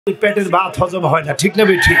পেটের ভাত হজম হয় না, ঠিক না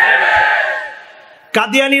বেঠিক?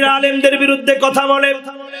 কাদিয়ানীরা আলেমদের বিরুদ্ধে কথা বলে,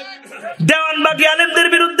 দেওয়ানবাগী আলেমদের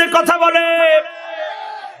বিরুদ্ধে কথা বলে,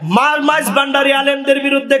 মাইজ ভান্ডারী আলেমদের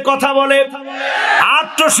বিরুদ্ধে কথা বলে,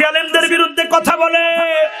 আট্রসী আলেমদের বিরুদ্ধে কথা বলে,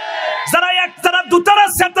 যারা একতারা দুতারা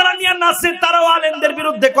সেতারা নিয়ে নাচে তারাও আলেমদের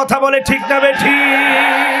বিরুদ্ধে কথা বলে, ঠিক না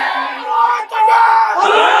বেঠিক?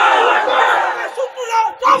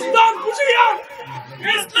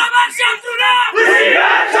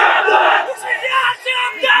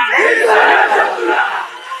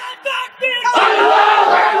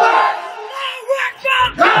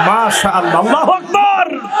 মাশাআল্লাহ, আল্লাহু আকবার।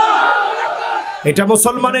 এটা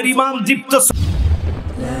মুসলমানের ঈমান দীপ্ত।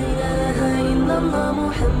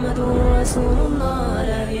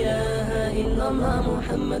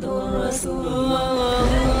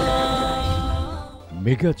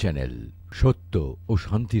 মেগা চ্যানেল, সত্য ও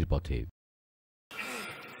শান্তির পথে।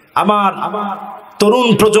 আমার তরুণ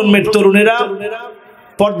প্রজন্মের তরুণেরা,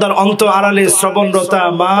 পর্দার অন্ত আড়ালে শ্রবণরতা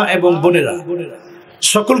মা এবং বোনেরা,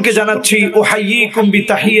 সকলকে জানাচ্ছি উহাইয়িকুম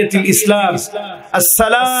বিতাহিয়াতিল ইসলাম,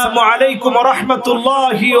 আসসালামু আলাইকুম ওয়া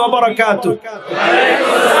রাহমাতুল্লাহি ওয়া বারাকাতুহু।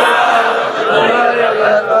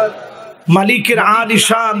 মালিকের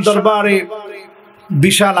আলিশান দরবারে,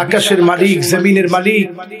 বিশাল আকাশের মালিক, জমিনের মালিক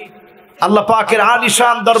আল্লাহ পাকের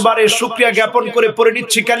আলিশান দরবারে শুকরিয়া জ্ঞাপন করে পড়ে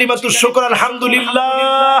নিচ্ছি কালিমাতুশ শুকর, আলহামদুলিল্লাহ।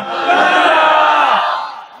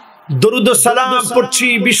 দরুদ ও সালাম পড়ছি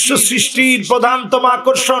বিশ্ব সৃষ্টির প্রধানতম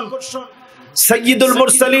আকর্ষণ, সৈয়দুল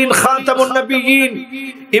মুরসালিন, খাতামুন নবিয়্যিন,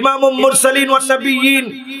 ইমামুল মুরসালিন ওয়ান নবিয়্যিন,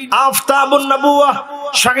 আফতাবুন নবুওয়াহ,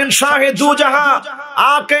 শাহেনশাহে দু জাহাঁ,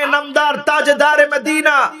 আকে নামদার, তাজদারে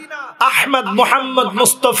মদিনা, আহমদ মুহাম্মদ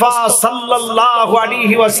মুস্তাফা সাল্লাল্লাহু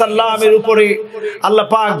আলাইহি ওয়াসাল্লামের উপরে আল্লাহ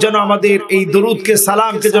পাক যেন আমাদের এই দরুদকে,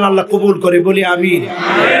 সালামকে যেন আল্লাহ কবুল করে, বলি আমিন।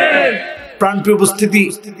 প্রাণপ্রিয় উপস্থিতি,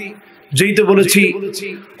 যেই তো বলেছি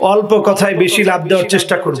অল্প কথায় বেশি লাভ দেওয়ার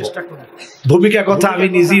চেষ্টা করব। ভূমিকা কথা আমি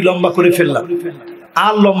নিজেই লম্বা করে ফেললাম,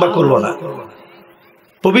 আর লম্বা করব না।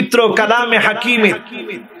 পবিত্র কালামে হাকিমের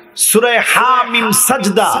সূরা হামিম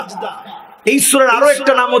সাজদা, এই সূরার আরো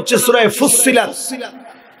একটা নাম হচ্ছে সূরা ফুসসিলাত।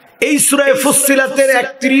 এই সূরা ফুসসিলাতের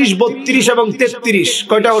 31, 32 এবং 33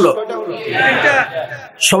 কয়টা হলো?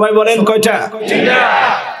 সবাই বলেন কয়টা?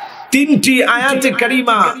 তিনটি আয়াতে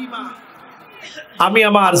কারিমা আমি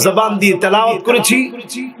আমার জবান দিয়ে তেলাওয়াত করেছি।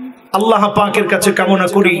 আল্লাহ পাকের কাছে কামনা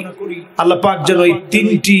করি আল্লাহ পাক যেন এই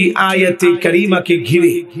তিনটি আয়াতে কারিমাকে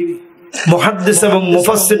ঘিরে মুহাদ্দিস এবং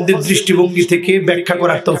মুফাসসিরদের দৃষ্টিভঙ্গি থেকে ব্যাখ্যা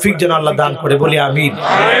করার তৌফিক যেন আল্লাহ দান করে, বলি আমিন।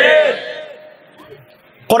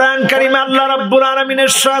 কোরআন কারিমে আল্লাহ রাব্বুল আলামিন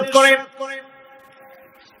ইরশাদ করেন,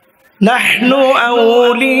 নাহনু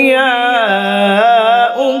আউলিয়াউকুম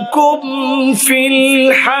ফিল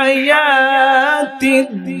হায়াতিদ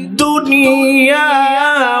দুনিয়া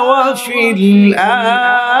ওয়া ফিল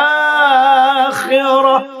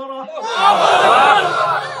আখিরাহ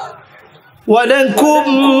ولكم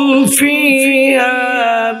فيها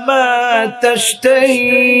ما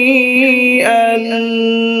تشتهي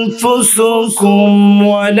أنفسكم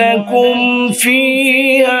ولكم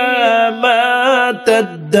فيها ما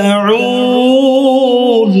تدعون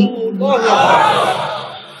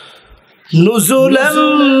نزلا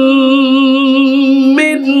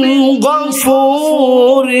من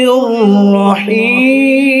غفور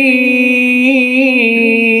رحيم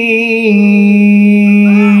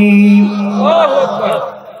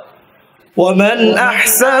ومن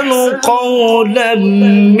أحسن قولا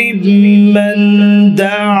ممن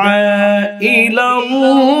دعا إلى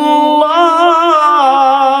الله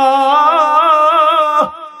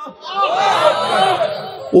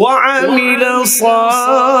وعمل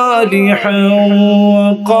صالحا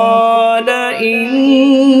وقال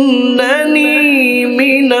إنني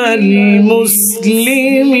من المسلمين।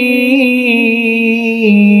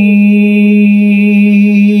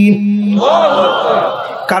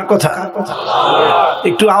 কার কথা?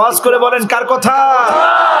 একটু আওয়াজ করে বলেন, কার কথা?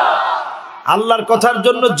 আল্লাহর কথার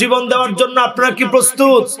জন্য জীবন দেওয়ার জন্য আপনারা কি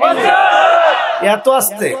প্রস্তুত? এত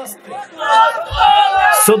আস্তে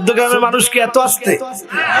 14 গ্রামের মানুষ কি এত আস্তে?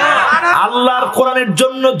 আল্লাহর কোরআনের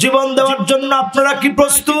জন্য জীবন দেওয়ার জন্য আপনারা কি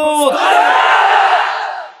প্রস্তুত?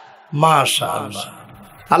 মাশাআল্লাহ,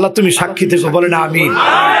 আল্লাহ তুমি সাক্ষী থেকো, বলেন আমিন।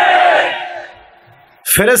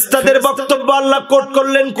 ফেরেশতাদের বক্তব্য আল্লাহ কোট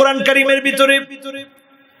করলেন কোরআন কারীমের ভিতরে।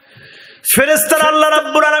 ফেরেশতারা আল্লাহ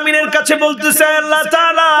রাব্বুল আলামিনের কাছে বলতেছে, আল্লাহ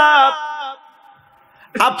তাআলা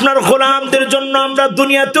আপনার গোলামদের জন্য আমরা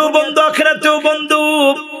দুনিয়াতেও বন্ধু, আখিরাতেও বন্ধু।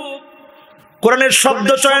 কোরআনের শব্দ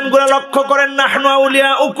চয়নগুলো লক্ষ্য করেন, নাহনু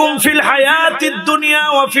আউলিয়াউকুম ফিল হায়াতিদ দুনিয়া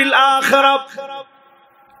ওয়া ফিল আখিরাহ।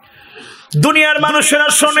 দুনিয়ার মানুষেরা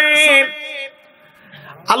শোনে,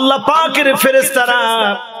 আল্লাহ পাকের ফেরেশতারা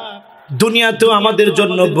দুনিয়াতেও আমাদের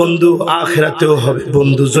জন্য বন্ধু, আখিরাতেও হবে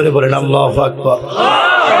বন্ধু। জোরে বলেন আল্লাহু আকবার।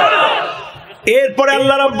 এরপরে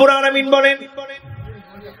আল্লাহ রাব্বুল আলামিন বলেন,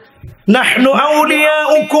 নাহনু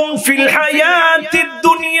আউলিয়াউকুম ফিল হায়াতিদ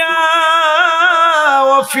দুনিয়া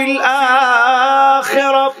ওয়া ফিল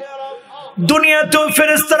আখিরাহ। দুনিয়াতেও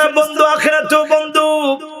ফেরেশতারা বন্ধু, আখিরাতেও বন্ধু।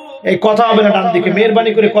 এই কথা হবে না ডান দিকে,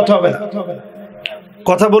 মেহেরবানি করে কথা হবে না।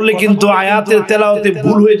 কথা বললে কিন্তু আয়াতের তেলাওয়াতে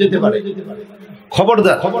ভুল হয়ে যেতে পারে।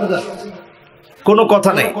 খবরদার, কোনো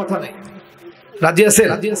কথা নেই। রাজি আছেন?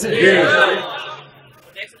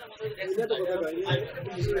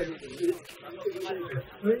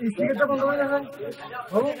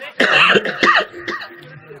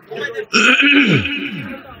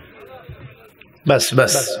 বাস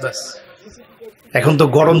বাস বাস, এখন তো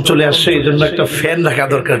গরম চলে আসছে, এই জন্য একটা ফ্যান রাখা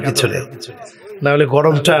দরকার পিছনে, না হলে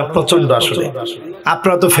গরমটা প্রচন্ড। আসলে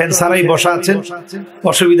আপনারা তো ফ্যান ছাড়াই বসা আছেন,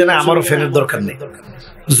 অসুবিধা নেই, আমারও ফ্যানের দরকার নেই।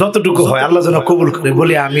 যতটুকু হয় আল্লাহ যেন কবুল করে,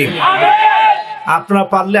 বলি আমি। আপনারা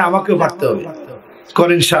পারলে আমাকেও পারতে হবে,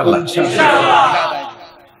 করেন ইনশাআল্লাহ।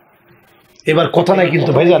 এবার কথা নাই কিন্তু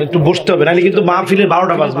ভাই, আর একটু বসতে হবে, নাহলে কিন্তু মাহফিলে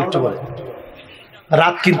 12টা বাজবে একটু পরে।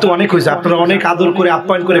 রাত কিন্তু অনেক হয়েছে, আপনারা অনেক আদর করে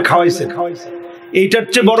আপ্যায়ন করে খাওয়াইছেন। এইটার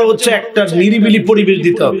চেয়ে বড় হচ্ছে একটা নিরিবিলি পরিবেশ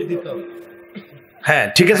দিতে হবে। হ্যাঁ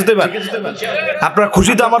ঠিক আছে তো? এবার আপনারা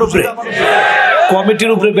খুশি তো আমার উপরে?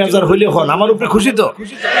 কমিটির উপরে বেজার হইলে হন, আমার উপরে খুশি তো?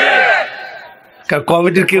 কারণ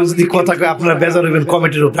কমিটির কেউ যদি কথা কয় আপনারা বেজার হইবেন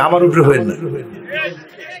কমিটির উপরে, আমার উপরে হইবেন না।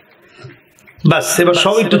 বাস, এবার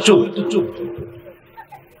সব একটু চুপ।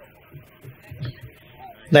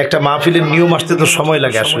 না, একটা মাহফিলের নিয়ম আসতে তো সময়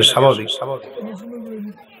লাগে, আসলে স্বাভাবিক।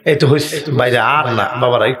 এই তো হয়েছে বাইরে, আর না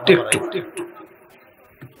বাবারা, একটু একটু।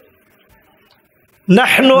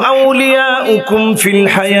 নাহনু আউলিয়াউকুম ফিল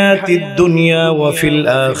হায়াতিদ দুনিয়া ওয়া ফিল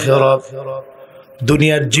আখিরাহ।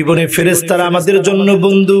 দুনিয়ার জীবনে ফেরেশতারা আমাদের জন্য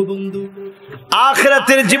বন্ধু,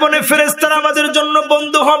 আখিরাতের জীবনে ফেরেশতারা আমাদের জন্য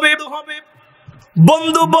বন্ধু হবে।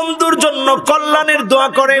 বন্ধু বন্ধুর জন্য কল্যাণের দোয়া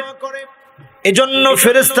করে, এজন্য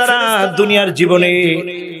ফেরেশতারা দুনিয়ার জীবনে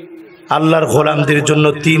আল্লাহর গোলামদের জন্য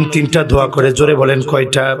তিনটা দোয়া করে। জোরে বলেন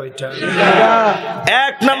কয়টা?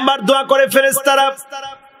 1 নাম্বার দোয়া করে ফেরেশতারা,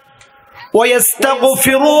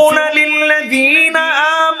 ওয়াস্তাগফিরুনা লিল্লাযীনা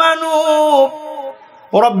আমানু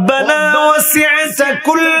রব্বানা ওয়াসি'তা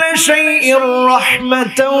কুল্লা শাইইন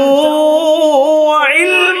রাহমাতাও ওয়া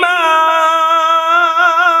ইলমা।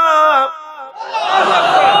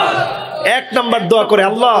 1 নাম্বার দোয়া করে,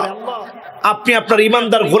 আল্লাহ আপনি আপনার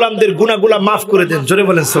ইমানদার গোলামদের গুনাহগুলো মাফ করে দেন। জোরে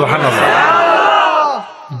বলেন সুবহানাল্লাহ।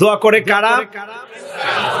 দোয়া করে কারা?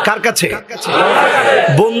 কার কাছে?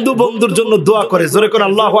 বন্ধু বন্ধুর জন্য দোয়া করে। জোরে করে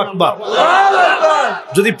আল্লাহু আকবার।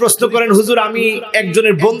 যদি প্রশ্ন করেন হুজুর আমি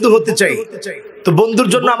একজনের বন্ধু হতে চাই, তো বন্ধুর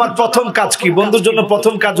জন্য আমার প্রথম কাজ কি? বন্ধুর জন্য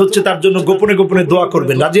প্রথম কাজ হচ্ছে তার জন্য গোপনে গোপনে দোয়া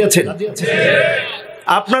করবেন। রাজি আছেন?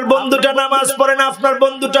 আপনার বন্ধুটা নামাজ পড়ে না, আপনার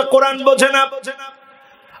বন্ধুটা কোরআন বোঝে না,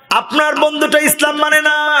 আপনার বন্ধুটা ইসলাম মানে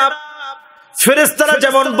না, ফেরেশতারা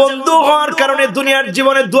যেমন বন্ধু হওয়ার কারণে দুনিয়ার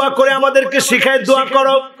জীবনে দোয়া করে আমাদেরকে শিখায় দোয়া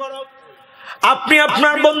করো। আপনি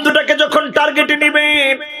আপনার বন্ধুটাকে যখন টার্গেটে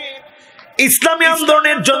নেবেন, ইসলামী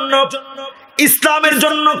আন্দোলনের জন্য, ইসলামের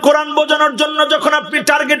জন্য, কোরআন বোঝানোর জন্য যখন আপনি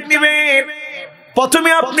টার্গেট নেবেন,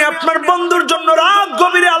 প্রথমে আপনি আপনার বন্ধুর জন্য রাত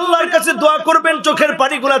গভীরে আল্লাহর কাছে দোয়া করবেন, চোখের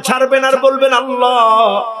পানিগুলা ছাড়বেন আর বলবেন, আল্লাহ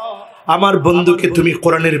আমার বন্ধুকে তুমি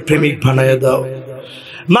কোরআনের প্রেমিক বানায় দাও।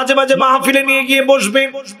 মাঝে মাঝে মাহফিলে নিয়ে গিয়ে বসবেন,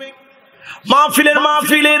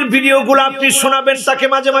 মাহফিলের ভিডিওগুলো আপনি শোনাবেন তাকে,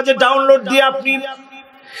 মাঝে মাঝে ডাউনলোড দিয়ে আপনি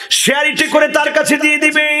শেয়ারিটি করে তার কাছে দিয়ে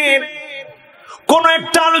দিবেন। কোন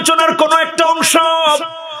একটা আলোচনার কোন একটা অংশ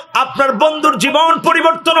আপনার বন্ধুর জীবন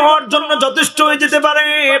পরিবর্তন হওয়ার জন্য যথেষ্ট হয়ে যেতে পারে।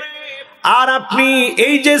 আর আপনি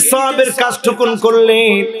এই যে সওয়াবের কাজটুকুন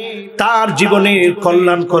করলেন, তার জীবনের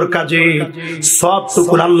কল্যাণকর কাজে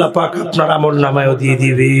সবটুকুন আল্লাহ পাক আপনার আমলনামায়ও দিয়ে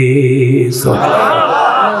দিবে।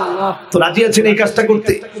 সুবহানাল্লাহ। তো রাজি আছেন এই কাজটা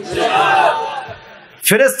করতে?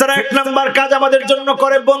 ফেরেশতারা 1 নাম্বার কাজ আমাদের জন্য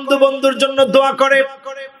করে, বন্ধু বন্ধুর জন্য দোয়া করে।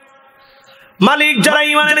 মালিক যারা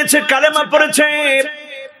ঈমান এনেছে, কালেমা পড়েছে,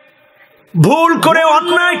 ভুল করে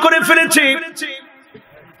অন্যায় করে ফেলেছে,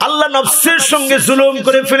 আল্লাহ নফসের সঙ্গে জুলুম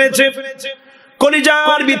করে ফেলেছে,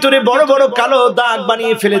 কলিজার ভিতরে বড় বড় কালো দাগ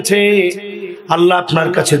বানিয়ে ফেলেছে, আল্লাহ আপনার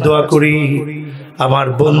কাছে দোয়া করি আমার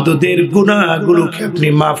বন্ধুদের গুনাহগুলোকে আপনি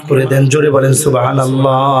মাফ করে দেন। জোরে বলেন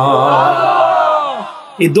সুবহানাল্লাহ।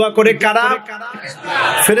 এই দোয়া করে কারা?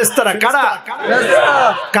 ফেরেশতারা। কারা?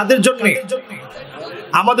 কাদের জন্য?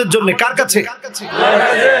 আমাদের জন্য। কার কাছে?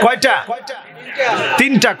 কয়টা?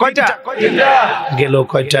 3টা। কয়টা গেল?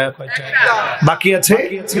 কয়টা বাকি আছে?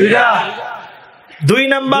 2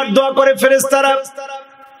 নাম্বার দোয়া করে ফেরেশতারা,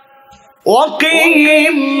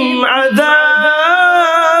 ওয়াকিম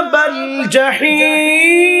আযাবাল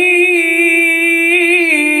জাহিম।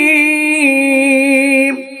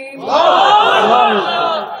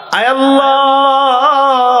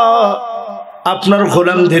 আপনার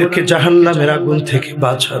গোলামদেরকে জাহান্নামের আগুন থেকে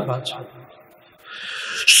বাঁচান।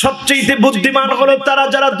 সবচেয়ে বুদ্ধিমান হলো তারা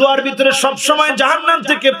যারা দুয়ার ভিতরে সব সময় জাহান্নাম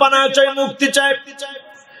থেকে পানাহ চায়, মুক্তি চায়।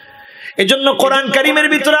 এজন্য কোরআন কারীমের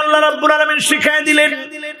ভিতরে আল্লাহ রাব্বুল আলামিন শিখায় দিলেন,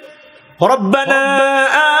 রব্বানা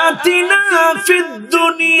আতিনা ফিদ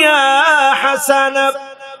দুনিয়া হাসানা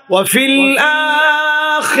ওয়া ফিল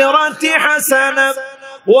আখিরাতি হাসানা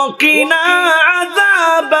ওয়া কিনা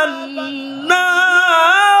আযাবান নার।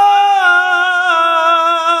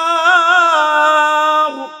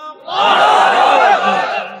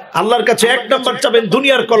 আল্লাহর কাছে এক নাম্বার চাবেন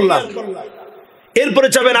দুনিয়ার কল্যাণ, এরপরে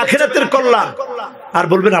চাবেন আখিরাতের কল্যাণ, আর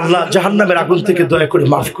বলবেন আল্লাহ জাহান্নামের আগুন থেকে দয়া করে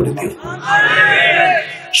মাফ করে দিও।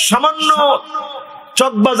 সামান্য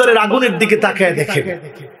চকবাজারের আগুনের দিকে তাকায় দেখেন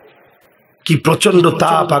কি প্রচন্ড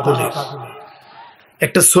তাপ আগুনের।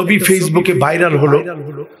 একটা ছবি ফেসবুকে ভাইরাল হলো,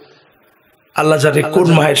 আল্লাহ জানে কোন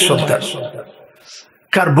মায়ের সন্তান,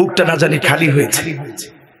 কার বুকটা না জানি খালি হয়েছে।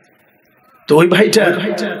 তো ওই ভাইটা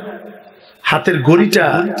হাতের ঘড়িটা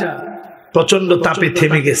প্রচন্ড তাপে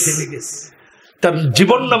থেমে গেছে, তার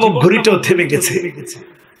জীবন নামক ঘড়িটাও থেমে গেছে,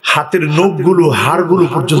 হাতের নখগুলো হাড়গুলো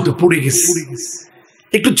পর্যন্ত পুড়ে গেছে।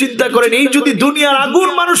 একটু চিন্তা করেন, এই যদি দুনিয়ার আগুন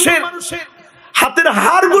মানুষের হাতের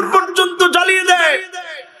হাড়গুলো পর্যন্ত জ্বালিয়ে দেয়,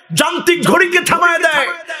 যান্ত্রিক ঘড়িকে থামায় দেয়,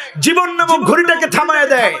 জীবন নামক ঘড়িটাকে থামায়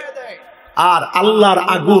দেয়, আর আল্লাহর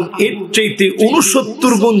আগুন এর চাইতে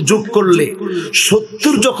 69 গুণ যোগ করলে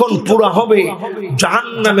 70 যখন পুরা হবে,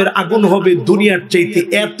 জাহান্নামের আগুন হবে দুনিয়ার চাইতে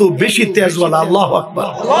এত বেশি তেজওয়ালা। আল্লাহু আকবার।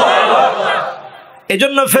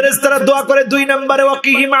 এজন্য ফেরেশতারা দোয়া করে 2 নম্বরে,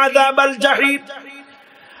 ওয়াকিহিম আযাবাল জাহিম,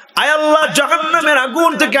 আয় আল্লাহ জাহান্নামের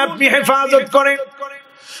আগুন থেকে আপনি হেফাজত করেন।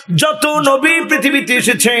 যত নবী পৃথিবীতে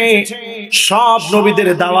এসেছে সব নবীদের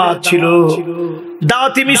দাওয়াত ছিল,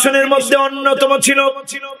 দাওয়াতি মিশনের মধ্যে অন্যতম ছিল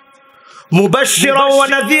মুবাশশিরা ওয়া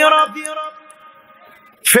নাযীরা।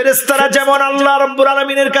 ফেরেশতারা যেমন আল্লাহ রাব্বুল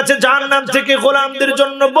আলামিনের কাছে জাহান্নাম থেকে গোলামদের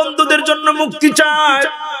জন্য, বন্ধুদের জন্য মুক্তি চায়,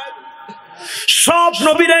 সব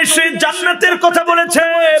নবীরা এসে জান্নাতের কথা বলেছে,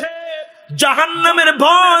 জাহান্নামের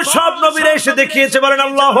ভয় সব নবীরা এসে দেখিয়েছে। বলেন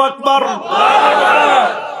আল্লাহু আকবার।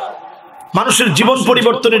 মানুষের জীবন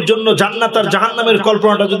পরিবর্তনের জন্য জান্নাত আর জাহান্নামের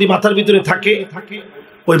কল্পনাটা যদি মাথার ভিতরে থাকে,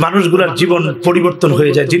 ওই মানুষগুলোর জীবন পরিবর্তন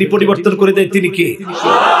হয়ে যায়। যিনি পরিবর্তন করে দেয় তিনি কে?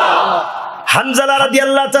 হানজালা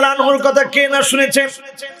রাদিয়াল্লাহু তাআলা আনহুর কথা কে না শুনেছে?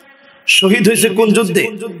 শহীদ হয়েছে কোন যুদ্ধে?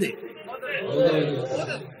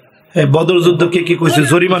 বদর যুদ্ধ। কে কে কইছে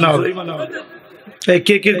জরিমানা হবে?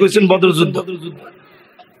 কে কে কইছেন বদর যুদ্ধ?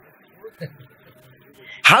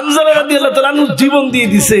 হানজালা রাদিয়াল্লাহু তাআলা আনহু জীবন দিয়ে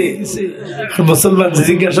দিছে। মুসলমান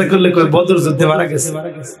জিজ্ঞাসা করলে কয় বদর যুদ্ধে মারা গেছে।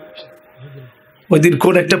 ওইদিন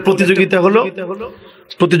কোন একটা প্রতিযোগিতা হলো,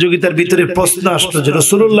 প্রতিযোগিতার ভিতরে প্রশ্ন আসলো যে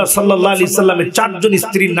রাসূলুল্লাহ সাল্লাল্লাহু আলাইহি সাল্লামের 4 জন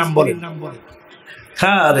স্ত্রীর নাম বলেন।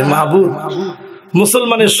 হ্যাঁ রে মাহবুব,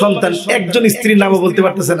 মুসলমানের সন্তান একজন স্ত্রীর নামও বলতে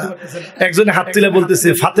পারতেছে না। একজনে হাত তুলে বলতেছে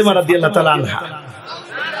ফাতেমা রাদিয়াল্লাহু তাআলা আনহা।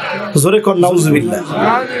 জোরে কর নাউজুবিল্লাহ,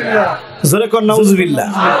 জোরে কর নাউজুবিল্লাহ।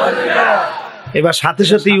 এবার সাথে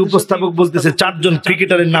সাথেই উপস্থাপক বলতেছে 4 জন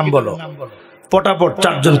ক্রিকেটারের নাম বলো। পটাপট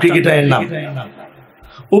 4 জন ক্রিকেটারের নাম।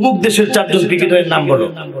 অমুক দেশের 4 জন ক্রিকেটারের নাম বলো,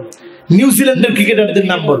 নিউজিল্যান্ডের ক্রিকেটারদের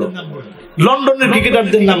নাম বলো, লন্ডনের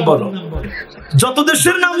ক্রিকেটারদের নাম বলো। যত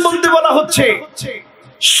দেশের নাম বলতে বলা হচ্ছে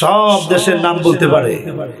সব দেশের নাম বলতে পারে,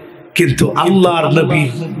 কিন্তু আল্লাহর নবী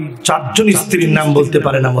 4 জন স্ত্রীর নাম বলতে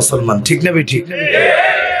পারে না মুসলমান। ঠিক না ভাই? ঠিক।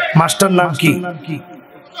 মাস্টার নাম কি?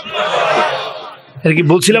 এর কি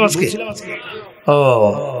বলছিলাম আজকে? ও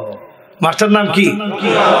মাস্টার নাম কি?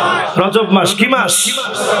 রজব মাস। কি মাস?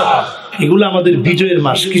 এগুলো আমাদের বিজয়ের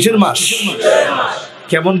মাস। কিসের মাস?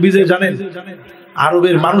 কেমন বিজয় জানেন?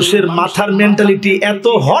 আরবের মানুষের মাথার মেন্টালিটি এত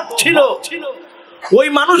হট ছিল, ওই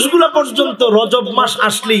মানুষগুলা পর্যন্ত রজব মাস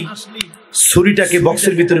আসলেই ছুরিটাকে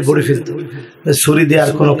বক্সের ভিতরে ভরে ফেলত। ছুরি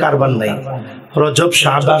দেওয়ার কোনো কারবার নাই। রজব,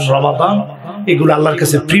 শাবান, রমাদান এগুলো আল্লাহর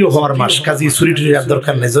কাছে প্রিয় হওয়ার মাস, কাজী ছুরি টুরি আর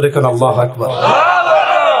দরকার নেই। জোরে কোন আল্লাহু আকবার।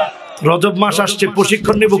 রজব মাস আসছে,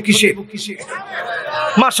 প্রশিক্ষণ নেব কিসের?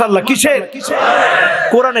 মাশাআল্লাহ, কিসের?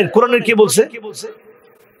 কোরআনের। কোরআনের কে বলছে?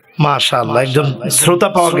 মাশাআল্লাহ, একজন শ্রোতা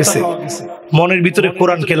পাওয়া গেছে মনের ভিতরে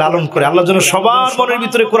কোরআনকে লালন করে। আল্লাহ যেন সবার মনের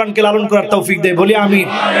ভিতরে কোরআনকে লালন করার তৌফিক দেয়, বলি আমিন।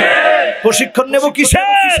 প্রশিক্ষণ নেব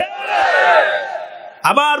কিসের?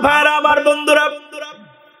 আমার ভাইরা, আমার বন্ধুরা,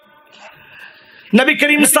 নবী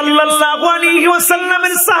করিম সাল্লাল্লাহু আলাইহি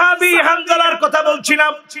ওয়াসাল্লামের সাহাবী হানজালার কথা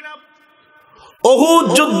বলছিলাম। উহুদ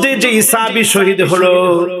যুদ্ধে যে সাহাবী শহীদ হলো,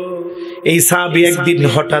 এই সাহাবী একদিন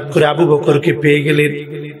হঠাৎ করে আবু বকরকে পেয়ে গেলেন।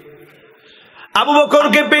 আবু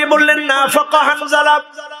বকরকে পেয়ে বললেন, নাফাকা হানজালা।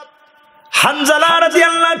 হানজালা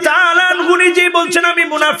রাদিয়াল্লাহু তাআলা আনহু নিজে বলছেন আমি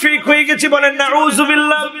মুনাফিক হয়ে গেছি। বলেন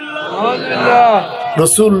নাউযুবিল্লাহ।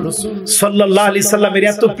 রাসূল সাল্লাল্লাহু আলাইহি সাল্লামের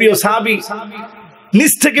এত প্রিয় সাহাবী,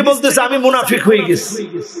 নিজ থেকে বলতেছে আমি মুনাফিক হয়ে গেছি।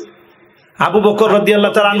 আবু বকর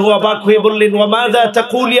রাদিয়াল্লাহু তাআলা আনহু অবাক হয়ে বললেন, ওয়া মাযা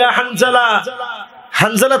তাকুল ইয়া হানজালা,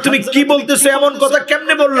 হানজালা তুমি কি বলতেছো, এমন কথা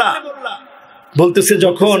কেমনে বললা? বলতেছে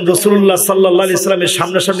যখন রাসূলুল্লাহ সাল্লাল্লাহু আলাইহি সাল্লামের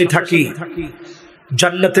সামনাসামনি থাকি,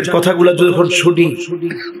 জান্নাতের কথাগুলো যখন শুনি,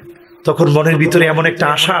 তখন মনের ভিতরে এমন একটা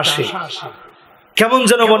আশা আসে, কেমন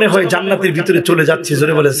যেন মনে হয় জান্নাতের ভিতরে চলে যাচ্ছি।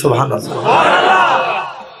 জোরে বলেন সুবহানাল্লাহ।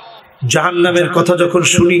 জাহান্নামের কথা যখন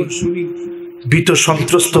শুনি, ভীত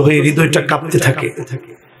সন্ত্রস্ত হয়ে হৃদয়টা কাঁপতে থাকে।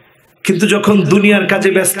 কিন্তু যখন দুনিয়ার কাজে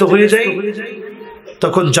ব্যস্ত হয়ে যাই,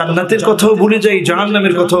 তখন জান্নাতের কথাও ভুলে যাই,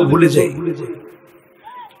 জাহান্নামের কথাও ভুলে যাই।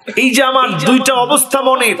 এই যে আমার দুইটা অবস্থা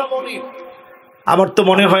মনের, আমার তো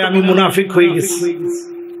মনে হয় আমি মুনাফিক হয়ে গেছি।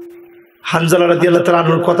 হানজালা রাদিয়াল্লাহু তাআলা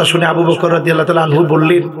আনহুর কথা শুনে আবু বকর রাদিয়াল্লাহু তাআলা আনহু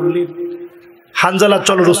বললেন, হানজালা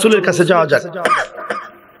চলো রাসূলের কাছে যাওয়া যাক।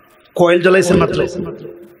 কয়েল জ্বালাইছেন মাত্র,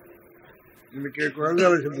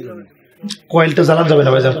 কয়েলটা জ্বালানো যাবে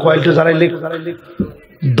না ভাইজান, কয়েলটা জ্বালাইলে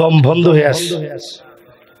দম বন্ধ হয়ে আসে।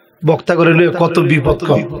 বক্তা করে লয়ে কত বিপদ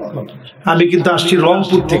কম। আমি কিন্তু আসছি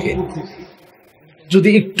রংপুর থেকে, যদি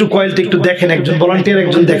একটু কয়েলটা একটু দেখেন, একজন ভলান্টিয়ার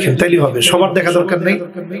একজন দেখেন, তাইলে হবে। সবার দেখা দরকার নেই,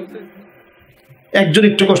 একজন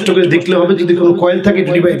একটু কষ্ট করে দেখলে হবে। যদি কোনো কয়েল থাকে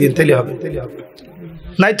একটু নিভাই দিন, তাইলে হবে।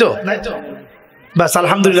 নাই তো বাস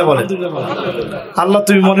আলহামদুলিল্লাহ বলেন। আল্লাহ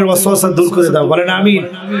তুমি মনের ওয়াসওয়াসা দূর করে দাও, বলেন আমিন।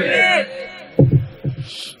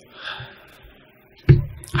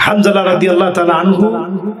 হানজালা রাদিয়াল্লাহু তাআলা আনহু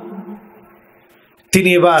তিনি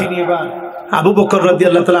এবার আবু বকর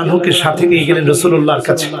রাদিয়াল্লাহু তাআলা আনহুকে সাথে নিয়ে গেলেন রাসূলুল্লাহর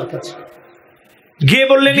কাছে। গিয়ে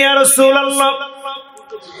বললেন, ইয়া রাসূলুল্লাহ,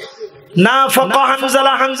 নাফাকা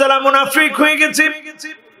হানজালা, হানজালা মুনাফিক হয়ে গেছে।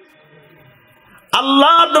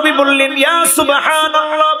 আল্লাহর নবী বললেন, ইয়া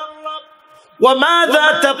সুবহানাল্লাহ, ওয়া মাযা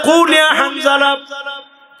তাকুল ইয়া হানজালা,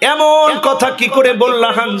 এমন কথা কি করে বললা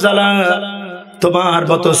হানজালা? তোমার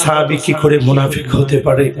মতো সাহাবী কি করে মুনাফিক হতে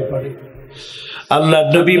পারে? আল্লাহর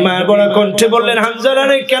নবী মায়ের বড় কণ্ঠে বললেন, হানজালা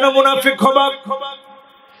রে, কেন মুনাফিক হবা?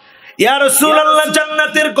 ইয়া রাসূলুল্লাহ,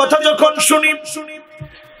 জান্নাতের কথা যখন শুনি,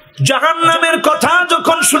 জাহান্নামের কথা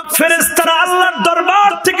যখন শুনি, ফেরেশতারা আল্লাহর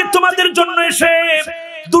দরবার থেকে তোমাদের জন্য এসে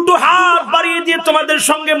দুটো হাত বাড়িয়ে দিয়ে তোমাদের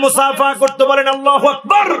সঙ্গে মুসাফা করতে বলেন। আল্লাহু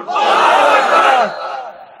আকবার।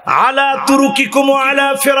 আলা তুরুকিকুম ওয়া আলা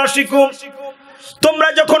ফিরাশিকুম, তোমরা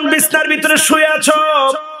যখন বিছনার ভিতরে শুয়ে আছো,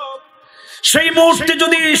 সেই মুহূর্তে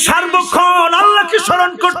যদি সার্বক্ষণ আল্লাহকে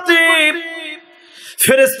স্মরণ করতে,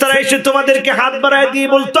 ফেরেশতারা এসে তোমাদেরকে হাত বাড়ায় দিয়ে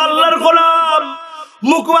বলতো, আল্লাহর গোলাম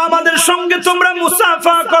মুকু, আমাদের সঙ্গে তোমরা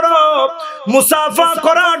মুসাফা করো। মুসাফা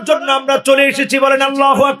করার জন্য আমরা চলে এসেছি, বলেন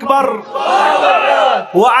আল্লাহু আকবার।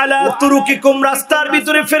 ওয়া আলা তুরুকিকুম, রাস্তার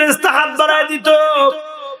ভিতরে ফেরেশতা হাত বাড়ায় দিত,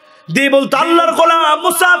 দিয়ে বলতো, আল্লাহর গোলাম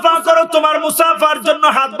মুসাফা করো, তোমার মুসাফার জন্য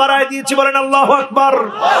হাত বাড়ায় দিয়েছি, বলেন আল্লাহু আকবার।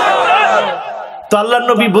 তো আল্লাহর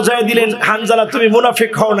নবী বুঝাই দিলেন, হানজালা তুমি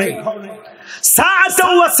মুনাফিক হও নাই। সাআতা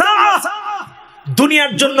ওয়া সাআ,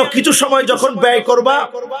 দুনিয়ার জন্য কিছু সময় যখন ব্যয় করবা,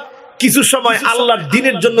 কিছু সময় আল্লাহর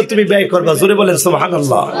দ্বীনের জন্য তুমি ব্যয় করবা। জোরে বলেন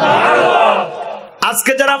সুবহানাল্লাহ।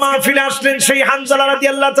 আজকে যারা মাহফিলে আসলেন, সেই হানজালা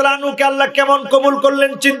রাদিয়াল্লাহু তাআলা আনহুকে আল্লাহ কেমন কবুল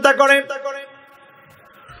করলেন চিন্তা করেন।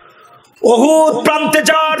 উহুদ প্রান্তে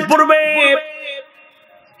যাওয়ার পূর্বে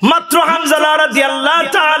মাত্র হানজালা রাদিয়াল্লাহু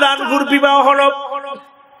তাআলা আনহুর বিবাহ হলো।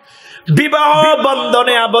 বিবাহ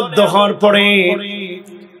বন্ধনে আবদ্ধ হওয়ার পরে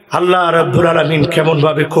আল্লাহ রাব্বুল আলামিন কেমন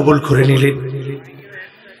ভাবে কবুল করে নিলেন।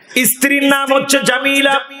 স্ত্রীর নাম হচ্ছে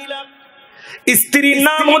জামিলা, স্ত্রীর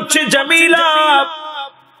নাম হচ্ছে জামিলা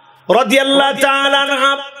রাদিয়াল্লাহু তাআলা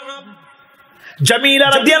আনহা। জামিলা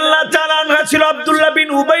রাদিয়াল্লাহু তাআলা আনহা ছিল আব্দুল্লাহ বিন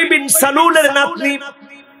উবাই বিন সালুলের নাতনি।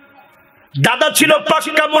 দাদা ছিল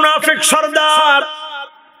পাক্কা মুনাফিক সরদার,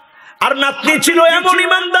 আর নাতনি ছিল এমন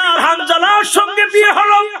ইমানদার। হানজালার সঙ্গে বিয়ে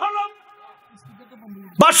হলো,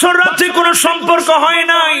 বাসর রাতে কোনো সম্পর্ক হয়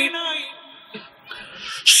নাই।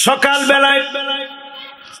 সকাল বেলায়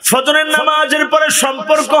ফজরের নামাজের পরে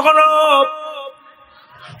সম্পর্ক হলো।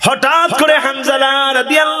 হঠাৎ করে হানজালা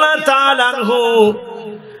রাদিয়াল্লাহু তাআলা আনহু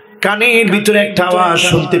কানের ভিতরে একটা আওয়াজ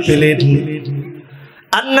শুনতে পেলেন,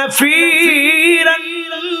 আন্নাফির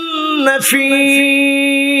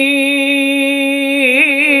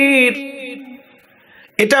আন্নাফির।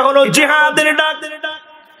 এটা হলো জিহাদের ডাক।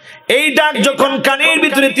 এই ডাক যখন কানের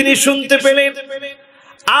ভিতরে তিনি শুনতে পেলেন,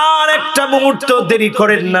 আর একটা মুহূর্ত দেরি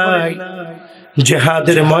করেন নাই,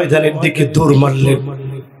 জিহাদের ময়দানের দিকে দৌড় মারলেন।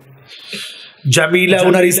 জামিলা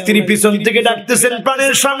ওনার স্ত্রী পিছন থেকে ডাকতেছেন,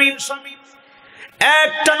 প্রাণের স্বামী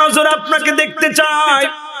একটা নজর আপনাকে দেখতে চাই।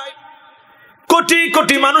 কোটি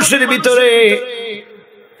কোটি মানুষের ভিতরে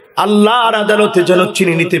আল্লাহর আদালতে যেন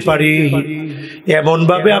চিনে নিতে পারি, এমন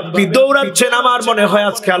ভাবে আপনি দৌড়াচ্ছেন, আমার মনে হয়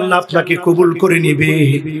আজকে আল্লাহ আপনাকে কবুল করে নিবে।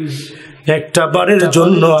 একটা বারের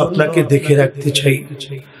জন্য আপনাকে দেখে রাখতে চাই।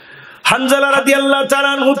 হানজালা রাদিয়াল্লাহু তাআলা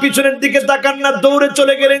আনহু পিছনের দিকে তাকান না, দৌড়ে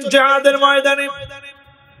চলে গেলেন জিহাদের ময়দানে।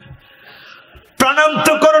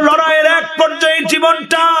 প্রাণান্তকর লড়াইয়ের এক পর্যায়ে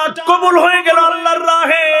জীবনটা কবুল হয়ে গেল আল্লাহর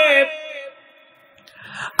রাহে।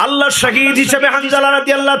 আল্লাহ শহীদ হিসেবে হানজালা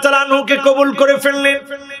রাদিয়াল্লাহু তাআলা আনহুকে কবুল করে ফেললেন।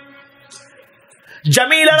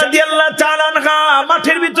 জামিলা রাদিয়াল্লাহু তাআলা আনহা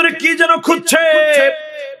মাঠের ভিতরে কি যেন খুঁজছে,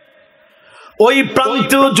 ওই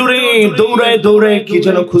প্রান্ত জুড়ে দৌড়ায় দৌড়ায় কি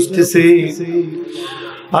যেন খুঁজতেছে।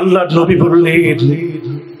 আল্লাহর নবী বললেন,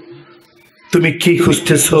 তুমি কি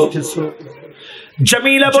খুঁজতেছো?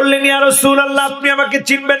 জামিলা বললেন, ইয়া রাসূলুল্লাহ, আপনি আমাকে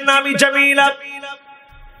চিনবেন না, আমি জামিলা,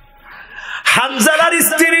 হানজালার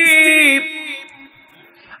স্ত্রী।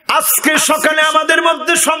 আজকে সকালে আমাদের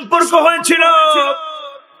মধ্যে সম্পর্ক হয়েছিল,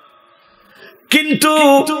 কিন্তু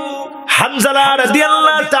হানজালা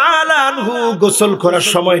রাদিয়াল্লাহু তাআলা আনহু গোসল করার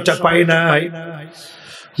সময়টা পায় নাই।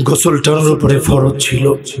 গোসলটা ওর উপরে ফরজ ছিল,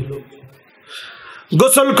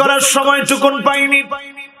 গোসল করার সময়টুকুন পাইনি।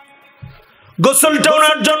 গোসলটা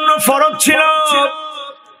ওনার জন্য ফরজ ছিল,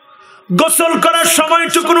 গোসল করার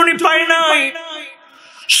সময়টুকুন উনি পায় নাই।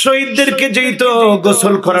 শহীদদেরকে যেই তো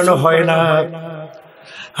গোসল করানো হয় না,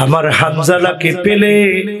 আমার হানজালাকে পেলে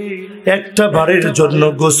একটা বারের জন্য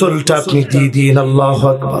গোসলটা আপনি দিয়ে দিন। আল্লাহু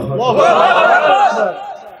আকবার।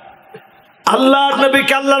 আল্লাহর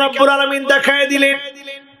নবীকে আল্লাহ রাব্বুল আলামিন দেখায় দিলেন।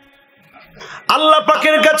 আল্লাহ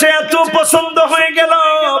পাকের কাছে এত পছন্দ হয়ে গেল,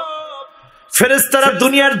 ফেরেশতারা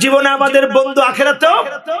দুনিয়ার জীবনে আমাদের বন্ধু, আখিরাতেও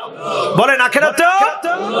বলেন, আখিরাতেও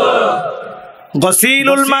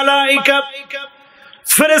গসিলুল মালাইকা,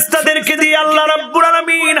 ফেরেশতাদেরকে দিয়ে আল্লাহ রাব্বুল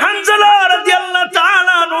আলামিন হানজালা রাদিয়াল্লাহু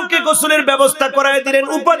তাআলা আনহুকে গোসলের ব্যবস্থা করায় দিলেন,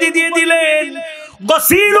 উপাধি দিয়ে দিলেন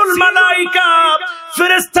গসিলুল মালাইকা।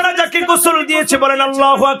 ফেরেশতারা যাকে গোসল দিয়েছে, বলেন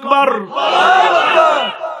আল্লাহু আকবার।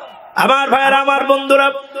 আমার ভাইরা, আমার বন্ধুরা,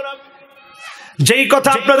 যেই কথা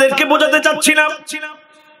আপনাদেরকে বোঝাতে চাচ্ছিলাম,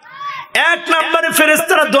 এক নম্বরে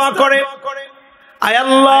ফেরেশতারা দোয়া করে, আয়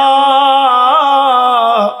আল্লাহ,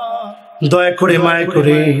 দয়া করে মায়া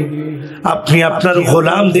করে আপনি আপনার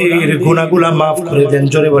গোলামদের গুনাহগুলো মাফ করে দেন।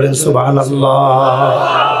 জোরে বলেন সুবহানাল্লাহ।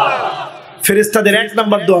 ফেরেশতাদের এক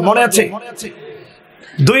নাম্বার দোয়া মনে আছে?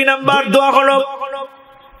 দুই নাম্বার দোয়া হলো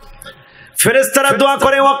ফেরেশতারা দোয়া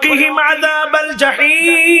করে, ওয়াকিহিম আযাবাল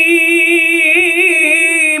জাহিম,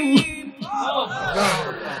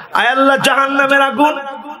 আয় আল্লাহ, জাহান্নামের আগুন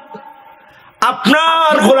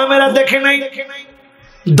আপনার গোলামেরা দেখে নাই,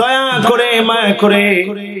 দয়া করে মায়া করে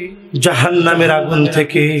জাহান্নামের আগুন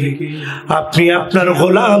থেকে আপনি আপনার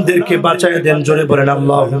গোলামদেরকে বাঁচায় দেন। জোরে বলেন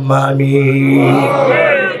আল্লাহুম্মা আমিন।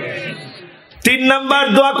 তিন নাম্বার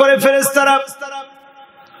দোয়া করে ফেরেশতারা,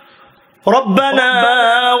 রব্বানা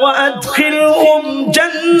ওয়া আদখিলহুম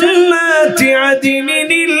জান্নাতি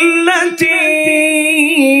আদনিল্লাতী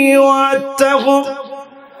ওয়া'আদতাহুম,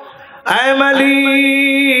 আয়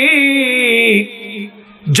মালিক,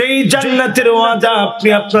 যেই জান্নাতের ওয়াদা আপনি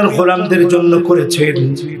আপনার গোলামদের জন্য করেছেন,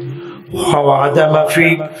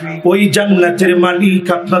 ওই জান্নাতের মালিক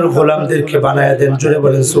আপনার গোলামদেরকে বানায় দেন। জোরে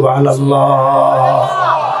বলেন সুবহানাল্লাহ।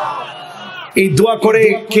 এই দোয়া করে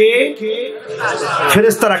কে?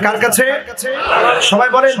 ফেরেশতারা। কার কাছে? সবাই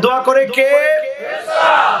বলেন, দোয়া করে কে?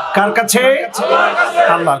 কার কাছে?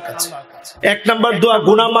 আল্লাহর কাছে। এক নাম্বার দোয়া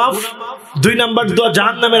গুনাহ মাফ, দুই নাম্বার দোয়া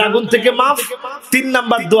জাহান্নামের আগুন থেকে মাফ, তিন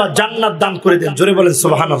নাম্বার দোয়া জান্নাত দান করে দেন। জোরে বলেন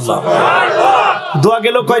সুবহানাল্লাহ। দোয়া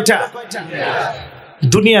গেল কয়টা?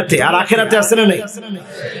 দুনিয়াতে। আর আখিরাতে আছে না নাই?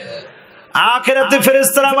 আখিরাতে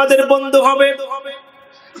ফেরেশতারা আমাদের বন্ধু হবে।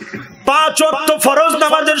 5 ওয়াক্ত ফরজ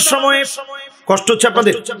নামাজের সময় কষ্ট হচ্ছে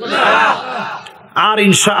আপনাদের? আর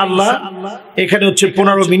ইনশাআল্লাহ এখানে হচ্ছে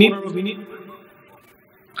 15 মিনিট,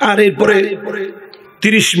 আর এরপরে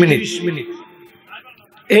 30 মিনিট,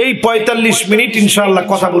 এই 45 মিনিট ইনশাআল্লাহ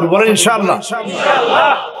কথা বলবো। বলেন ইনশাআল্লাহ।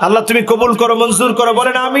 আল্লাহ তুমি কবুল করো, মঞ্জুর করো,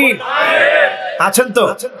 বলেন আমিন। আছেন তো?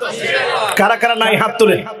 কারা কারা নাই হাত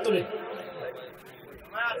তোলেন।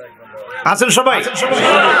 আছেন সবাই?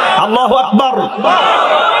 আল্লাহু আকবার।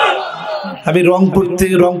 আমি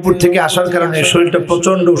রংপুর থেকে আসার কারণে শরীরটা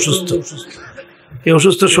প্রচন্ড অসুস্থ। এই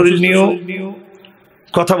অসুস্থ শরীর নিয়েও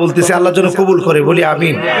কথা বলতেছি, আল্লাহ যেন কবুল করে, বলি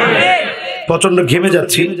আমিন। প্রচন্ড ঘেমে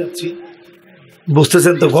যাচ্ছি,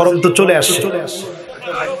 বুঝতেছেন তো, গরম তো চলে আসছে।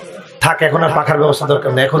 থাক, এখন আর পাখার ব্যবস্থা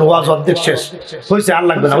দরকার নেই, এখন ওয়াজ অর্ধেক শেষ হয়েছে, আর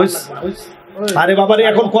লাগবে না। আরে বাবারে,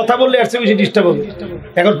 এখন কথা বললে আসছে বেশি ডিস্টার্ব হবে,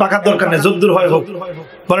 এখন পাখার দরকার নেই, যদ্দূর হয় হোক।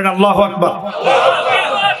 বলেন আল্লাহু আকবার।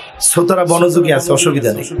 শ্রোতারা মনোযোগী আছে,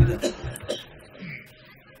 অসুবিধা নেই।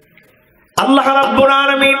 আল্লাহ রাব্বুল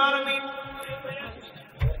আলামিন,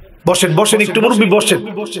 বসেন বসেন, একটু মুরব্বি বসেন,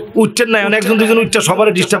 উঠছেন না, একজন দুজন উঠছে, সবার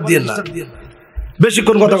ডিস্টার্ব দিয়েন না,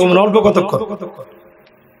 বেশিক্ষণ কথা কম, অল্প কতক্ষণ।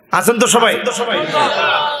 আছেন তো সবাই?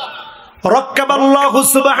 রাক্কাবাল্লাহু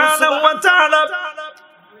সুবহানাহু ওয়া তাআলা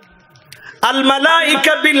আল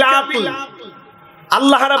মালায়েকা বিল আকল,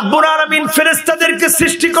 আল্লাহ রাব্বুল আলামিন ফেরেশতাদেরকে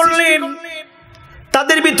সৃষ্টি করলেন,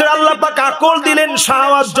 তাদের ভিতরে আল্লাহ পাক আকল দিলেন,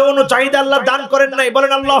 শাহওয়াত যৌন চাহিদা আল্লাহ দান করেন নাই।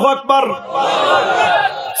 বলেন আল্লাহু আকবার।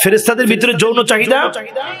 ফেরেশতাদের ভিতরে যৌন চাহিদা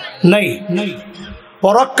নাই।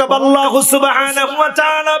 ওয়ারাক্কাবাল্লাহু সুবহানাহু ওয়া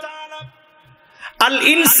তাআলা আল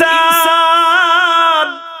ইনসান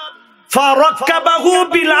ফারাক্কাবাহু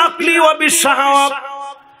বিল আকলি ওয়া বিশ শাহওয়াত,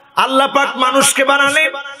 আল্লাহ পাক মানুষকে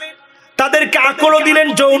বানালেন, তাদেরকে আকলও দিলেন,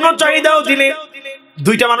 যৌন চাহিদাও দিলেন।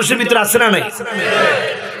 দুইটা মানুষের ভিতরে আছে না নাই?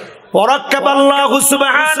 ওয়ারাক্কাবাল্লাহু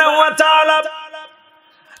সুবহানাহু ওয়া তাআলা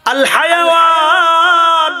আল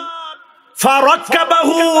হায়াওয়ান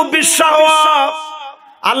ফারাক্কাবাহু বিশ শাহওয়াত,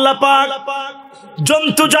 আল্লাহ পাক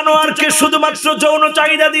জন্তু জানোয়ারকে শুধুমাত্র যৌন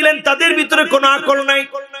চাহিদা দিলেন, তাদের ভিতরে কোনো আকল নাই।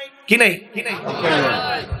 কি নাই?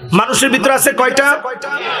 মানুষের ভিতরে আছে কয়টা?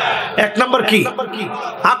 এক নাম্বার কি?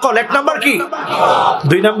 আকল। এক নাম্বার কি?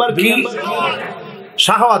 দুই নাম্বার কি?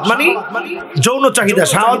 শাহওয়াত, মানে যৌন চাহিদা।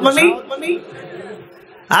 শাহওয়াত মানে।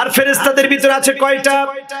 আর ফেরেশতাদের ভিতরে আছে কয়টা?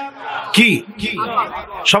 কি?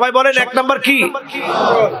 সবাই বলেন এক নাম্বার কি?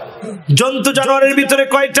 জন্তু জানোয়ারের ভিতরে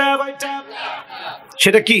কয়টা?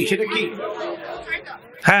 সেটা কি?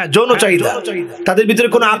 হ্যাঁ, যৌন চাহিদা। তাদের ভিতরে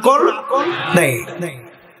কোনো আকল নেই।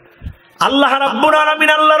 আল্লাহ রাব্বুল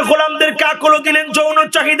আলামিন আল্লাহর গোলামদেরকে আকল দিলেন, যৌন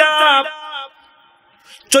চাহিদা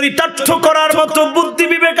চরিতার্থ করার মতো বুদ্ধি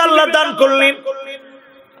বিবেক আল্লাহ দান করলেন।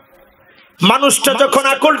 মানুষটা যখন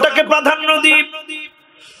আকলটাকে প্রাধান্য দিয়ে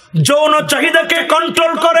যৌন চাহিদাকে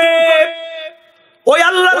কন্ট্রোল করে, ওই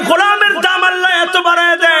আল্লাহর গোলামের দাম আল্লাহ এত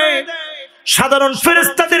বাড়ায় দেয়, সাধারণ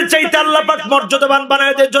ফেরেশতাদের চাইতে আল্লাহ পাক মর্যাদাবান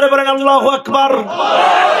বানায় দেয়। জোরে বলেন আল্লাহু আকবার।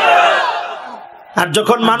 আর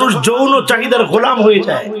যখন মানুষ যৌন চাহিদার গোলাম হয়ে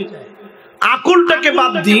যায়, আকলটাকে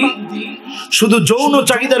বাদ দিয়ে শুধু যৌন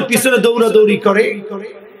চাহিদার পিছনে দৌড়াদৌড়ি করে,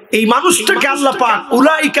 এই মানুষটাকে আল্লাহ পাক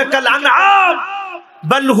উলাইকা কাল আনআম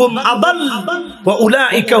বাল হুম আদাল ওয়া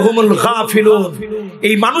উলাইকা হুমুল গাফিলুন,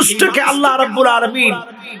 এই মানুষটাকে আল্লাহ রাব্বুল আলামিন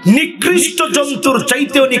নিকৃষ্ট জন্তুর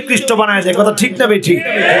চাইতেও নিকৃষ্ট বানায় দেয়। কথা ঠিক না বেঠিক?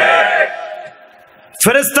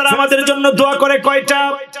 ফেরেশতারা আমাদের জন্য দোয়া করে কয়টা?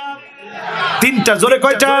 তিনটা। জোরে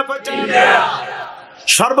কয়টা?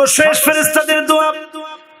 সর্বশেষ ফেরেশতাদের দোয়া,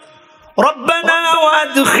 রব্বানা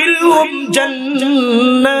ওয়াদখিলহুম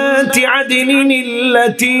জান্নাতি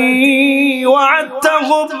আদনিল্লাতী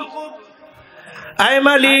ওয়া'আদতাহুম, আয়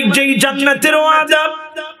মালিক, যেই জান্নাতের ওয়াদা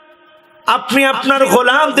আপনি আপনার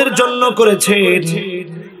গোলামদের জন্য করেছেন,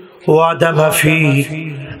 ওয়াদা মাফি,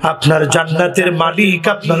 আপনার জান্নাতের মালিক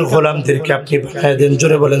আপনার গোলামদেরকে আপনি বানায় দেন।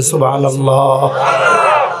 জোরে বলেন সুবহানাল্লাহ।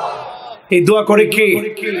 এই দোয়া করে কে?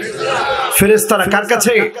 ফেরেশতারা। কার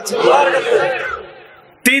কাছে?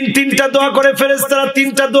 তিনটা দোয়া করে ফেরেশতারা,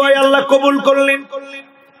 তিনটা দোয়াই আল্লাহ কবুল করলেন।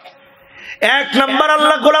 এক নাম্বার,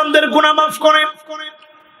 আল্লাহ গোলামদের গুনাহ মাফ করেন।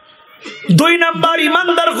 দুই নাম্বার,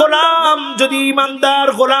 ইমানদার গোলাম যদি ইমানদার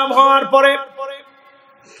গোলাম হওয়ার পরে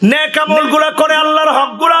নেক আমলগুলো করে, আল্লাহর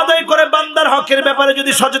হকগুলো আদায় করে, বান্দার হকের ব্যাপারে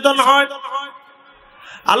যদি সচেতন হয়,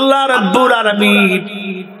 আল্লাহ রাব্বুল আলামিন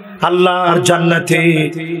আল্লাহর জান্নাতে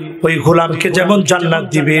ওই গোলামকে যেমন জান্নাত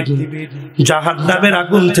দিবেন, জাহান্নামের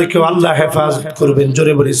আগুন থেকেও আল্লাহ হেফাজত করবেন।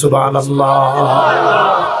 জোরে বলি সুবহানাল্লাহ।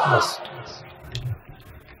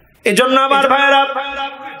 এজন্য আমার ভাইরা,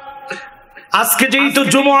 আজকে যেহেতু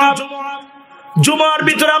জুমার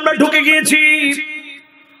ভিতরে আমরা ঢুকে গিয়েছি,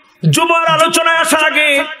 জুমার আলোচনায় আসার আগে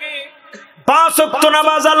 5 ওয়াক্ত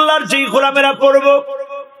নামাজ আল্লাহর যেই গোলামেরা পড়ব,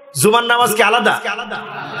 জুমার নামাজ কি আলাদা?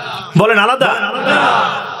 বলেন আলাদা?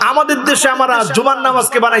 আমাদের দেশে আমরা জুমার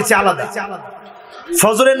নামাজকে বানাইছি আলাদা।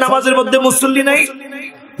 ফজরের নামাজের মধ্যে মুসল্লি নাই,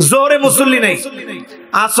 জোহরে মুসল্লি নাই,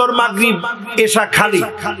 আসর মাগরিব এশা খালি।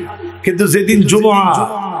 কিন্তু যেদিন জুমা,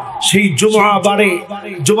 সেই জুমা বারে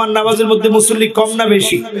জুমার নামাজের মধ্যে মুসল্লি কম না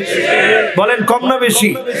বেশি? বলেন কম না বেশি?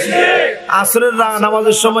 আসরের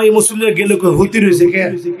নামাজের সময় এই মুসল্লিরা গেল কই? হইতে রয়েছে কে?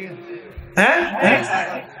 হ্যাঁ,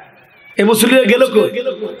 এই মুসল্লিরা গেল কই?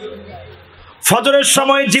 ফজরের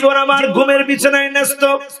সময় জীবন আমার ঘুমের বিছানায় ন্যস্ত,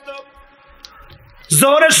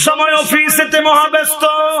 জোহরের সময় অফিসেতে মহাব্যস্ত,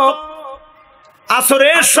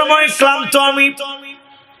 আসরের সময় ক্লান্ত আমি,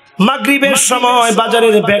 মাগরিবের সময়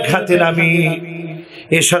বাজারের ব্যাগ হাতে নামি,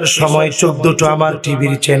 এশার সময় চোখ দুটো আমার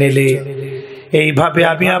টিভির চ্যানেলে। এইভাবে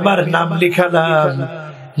আমি আমার নাম লিখালাম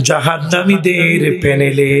জাহান্নামীদের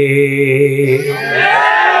প্যানেলে।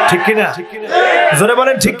 ঠিক কিনা? জোরে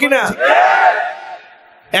বলেন ঠিক কিনা?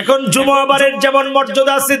 এখন জুমাবারের যেমন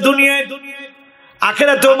মর্যাদা আছে দুনিয়ায়,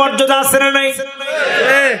 আখিরাতেও মর্যাদা আছে না নাই?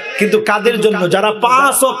 কিন্তু কাদের জন্য? যারা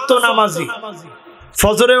 5 ওয়াক্ত নামাজি,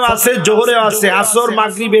 ফজরেও আছে, জোহরেও আছে, আসর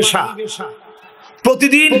মাগরিব এশা,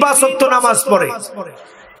 প্রতিদিন 5 ওয়াক্ত নামাজ পড়ে।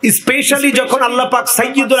 স্পেশালি যখন আল্লাহ পাক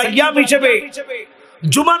সাইয়্যিদুল আইয়াম হিসেবে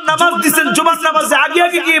জুমার নামাজ দিবেন, জুমার নামাজে আগে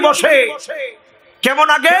আগে গিয়ে বসে। কেমন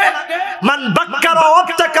আগে? মান বাক্কারা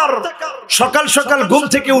ওয়াবতাকার, সকাল সকাল ঘুম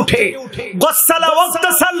থেকে উঠে গসসালা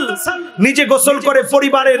ওয়াগতাসাল, নিজে গোসল করে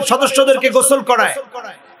পরিবারের সদস্যদেরকে গোসল করায়,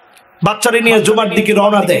 বাচ্চারে নিয়ে জুমার দিকে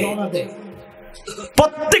রওনা দেয়।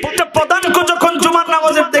 প্রত্যেকটা পদাঙ্ক যখন জুমার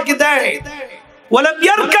নামাজের দিকে দেয়, ওয়ালাম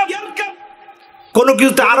ইয়ারকাব, কোন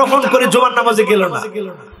কিছুতে আরোহণ করে জুমার নামাজে গেল না।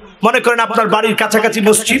 মনে করেন আপনার বাড়ির কাছাকাছি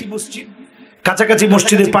মসজিদ, কাছাকাছি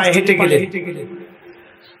মসজিদে পায়ে হেঁটে গেলেন,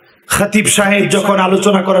 খতিব সাহেব যখন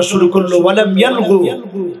আলোচনা করা শুরু করলো, ওয়ালাম ইয়ালগু,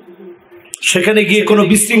 সেখানে গিয়ে কোনো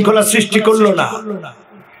বিশৃঙ্খলা সৃষ্টি করলো না।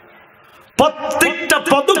 প্রত্যেকটা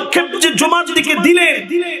পদক্ষেপ যে জুমার দিকে দিলেন,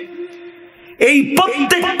 এই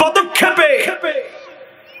প্রত্যেক পদক্ষেপে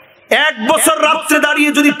 1 বছর রাত্রে দাঁড়িয়ে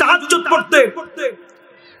যদি তাহাজ্জুদ পড়তেন,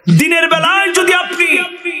 দিনের বেলায় যদি আপনি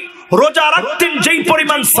রোজা রাখতেন, যেই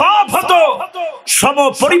পরিমাণ সওয়াব হতো, সম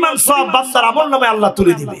পরিমাণ সওয়াব বান্দার আমলনামে আল্লাহ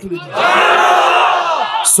তুলে দিবে।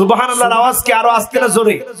 সুবহানাল্লাহর আওয়াজ কি আরো আসতে না?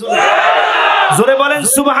 জোরে জোরে বলেন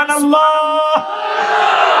সুবহানাল্লাহ।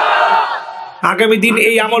 আগামী দিন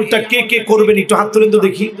এই আমলটা কে কে করবেন একটু হাত তুলেন তো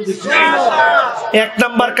দেখি। 1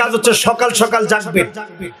 নাম্বার কাজ হচ্ছে সকাল সকাল জাগবেন।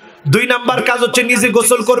 2 নাম্বার কাজ হচ্ছে নিজে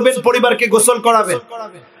গোসল করবেন, পরিবারকে গোসল করাবেন,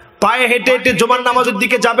 পায়ে হেঁটে হেঁটে জুমার নামাজের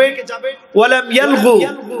দিকে যাবে। ওয়ালাম ইয়ালগু,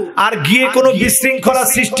 আর গিয়ে কোনো বিশৃঙ্খলা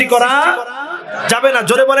সৃষ্টি করা যাবে না।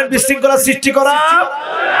 জোরে বলেন বিশৃঙ্খলা সৃষ্টি করা।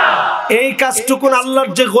 এই কাজটুকুন আল্লাহর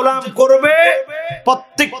যে গোলাম করবে,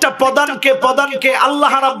 প্রত্যেকটা পদানকে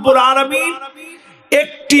আল্লাহ রাব্বুল আলামিন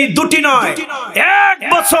 1টি 2টি নয়, 1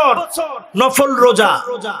 বছর নফল রোজা,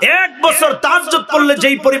 1 বছর তাহাজ্জুদ পড়লে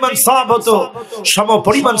যেই পরিমাণ সওয়াব হতো, সম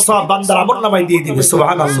পরিমাণ সওয়াব বান্দার আমলনামায় দিয়ে দিবে।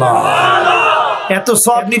 সুবহানাল্লাহ। এত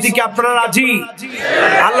সওয়াব নিতে কি আপনারা রাজি?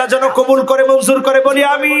 আল্লাহ যেন কবুল করে, মঞ্জুর করে, বলি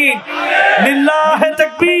আমিন। লিল্লাহি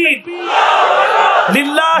তাকবীর,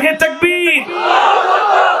 লিল্লাহি তাকবীর।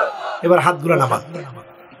 এবার হাতগুলো নামান।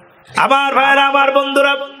 আমার ভাইরা, আমার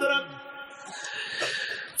বন্ধুরা,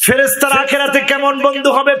 ফেরেশতারা আখিরাতে কেমন বন্ধু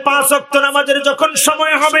হবে? 5 ওয়াক্ত নামাজের যখন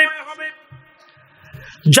সময় হবে,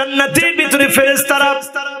 জান্নাতের ভিতরে ফেরেশতারা,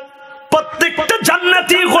 প্রত্যেকটা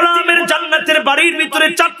জান্নাতি গোলামের জান্নাতের বাড়ির ভিতরে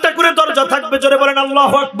 4টা করে দরজা থাকবে। জোরে বলেন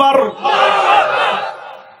আল্লাহু আকবার।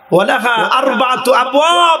 ওয়ালাহা আরবাতু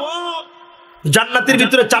আবওয়াব, জান্নাতের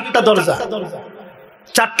ভিতরে 4টা দরজা।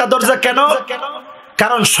 4টা দরজা কেন?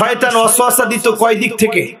 কারণ শয়তান ওয়াসওয়াসা দিত কয় দিক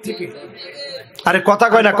থেকে? আরে কথা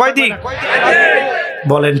কয় না, কয় দিক?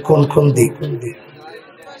 বলেন কোন কোন দিক?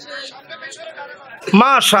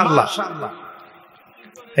 মাশাআল্লাহ।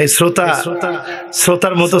 এই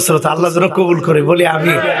শ্রোতার মতো শ্রোতা আল্লাহ যেন কবুল করে, বলি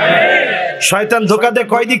আমি। শয়তান ধোঁকা দেয়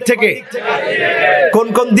কয় দিক থেকে? কোন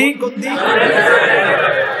কোন দিক?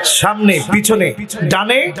 সামনে, পিছনে,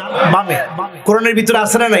 ডানে, বামে। কোরআনের ভিতরে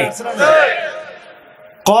আছে না নাই?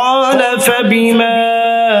 قال فبما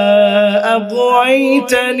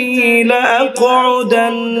أغويتني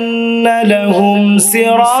لأقعدن لهم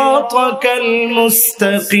صراطك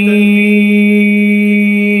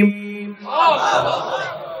المستقيم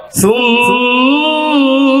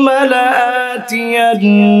ثم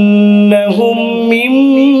لآتينهم من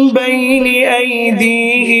بين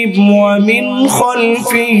أيديهم ومن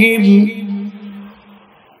خلفهم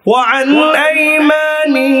وعن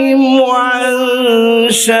أيمانهم وعن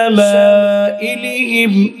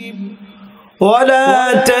شمائلهم ولا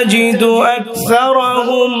تجد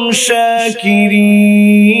أكثرهم شاكرين।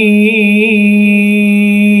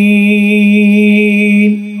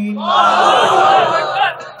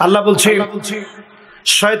 আল্লাহ বলছে,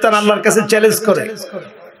 শয়তান আল্লাহর কাছে চ্যালেঞ্জ করে,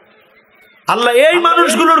 আল্লাহ এই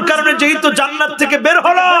মানুষগুলোর কারণে যেহেতু জান্নাত থেকে বের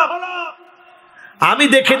হলো, আমি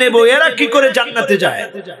দেখে নেব এরা কি করে জান্নাতে যায়।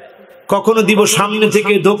 কখনো দিব সামনে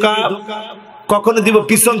থেকে ধোঁকা, কখনো দিব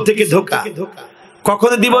পিছন থেকে ধোঁকা,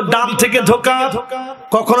 কখনো দিব ডান থেকে ধোঁকা,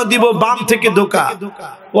 কখনো দিব বাম থেকে ধোঁকা।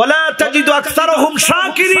 ওয়ালা তাজিদু আকসারহুম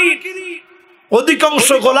শাকিরিন, অধিকাংশ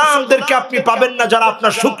গোলামদেরকে আপনি পাবেন না যারা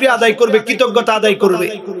আপনার শুকরিয়া আদায় করবে, কৃতজ্ঞতা আদায় করবে।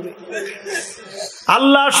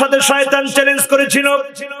 আল্লাহর সাথে শয়তান চ্যালেঞ্জ করেছিল,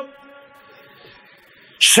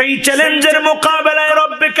 সেই চ্যালেঞ্জের মোকাবেলায়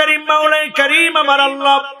রব্বে করিম, মাওলাই করিম আমার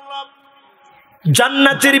আল্লাহ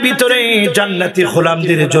জান্নাতের ভিতরে জান্নাতি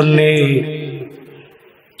গোলামদের জন্য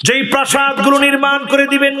যেই প্রাসাদগুলো নির্মাণ করে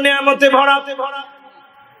দিবেন, নিয়ামতে ভরা,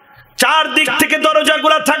 4 দিক থেকে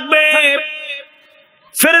দরজাগুলো থাকবে।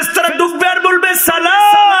 ফেরেশতারা ঢুকবে আর বলবে,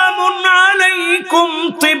 সালামুন আলাইকুম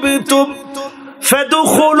তিবতুম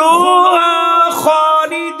ফাদখুলুহা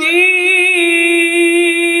খালিদিন।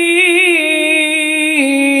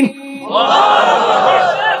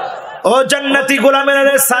 ও জান্নাতি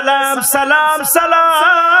গোলামেরা সালাম সালাম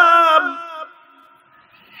সালাম।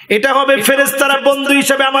 এটা হবে ফেরেশতারা বন্ধু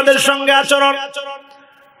হিসেবে আমাদের সঙ্গে আচরণ।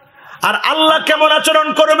 আর আল্লাহ কেমন আচরণ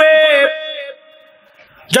করবে?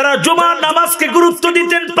 যারা জুমার নামাজকে গুরুত্ব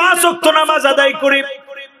দিতেন, 5 ওয়াক্ত নামাজ আদায় করে,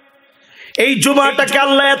 এই জুমাটাকে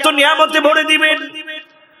আল্লাহ এত নিয়ামতে ভরে দিবেন।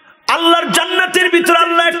 আল্লাহর জান্নাতের ভিতরে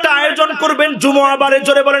আল্লাহ একটা আয়োজন করবেন জুমা বারে।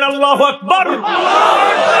 জোরে বলেন আল্লাহু আকবার।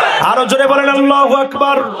 আরো জোরে বলেন আল্লাহু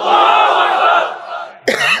আকবার।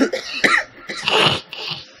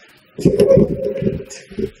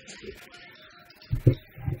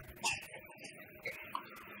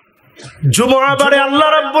 জুমা বারে আল্লাহ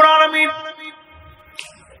রাব্বুল আলামিন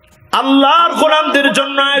আল্লাহর গোলামদের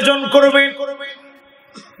জন্য আয়োজন করবেন।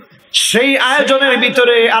 সেই আয়োজনের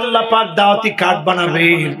ভিতরে আল্লাহ পাক দাওয়াতি কার্ড বানাবে।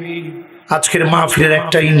 আজকের মাহফিলের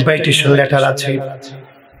একটা ইনভাইটেশন লেটার আছে।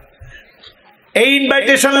 এই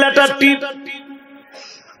ইনভাইটেশন লেটারটি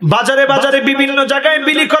বাজারে বাজারে বিভিন্ন জায়গায়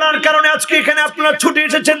বিলি করার কারণে আজকে এখানে আপনারা ছুটে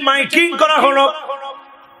এসেছেন, মাইকিং করা হলো।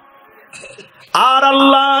 আর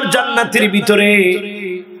আল্লাহর জান্নাতের ভিতরে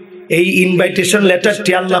এই ইনভাইটেশন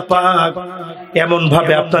লেটারটি আল্লাহ পাক এমন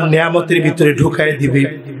ভাবে আপনার নিয়ামতের ভিতরে ঢুকায় দিবে।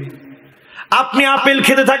 আপনি আপেল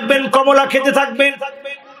খেতে থাকবেন, কমলা খেতে থাকবেন,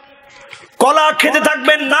 কলা খেতে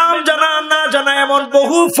থাকবেন, নাম জানা না জানা এমন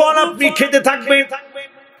বহু ফল আপনি খেতে থাকবেন।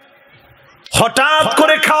 হঠাৎ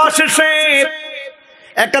করে খাওয়া শেষে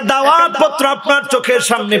একটা দাওয়াত পত্র আপনার চোখের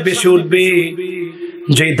সামনে ভেসে উঠবে।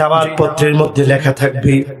 যে দাওয়াত পত্রের মধ্যে লেখা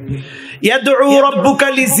থাকবে, ইয়াদউ রাব্বুকা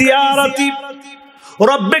লিজিয়ারাতি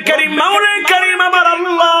রব্বে কারীম, মাওলা কারীম আমার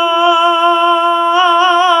আল্লাহ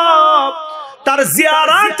তার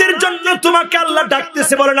জিয়ারাতের জন্য তোমাকে আল্লাহ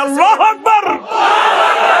ডাকতেছে। বলেন আল্লাহু আকবার।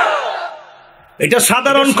 এটা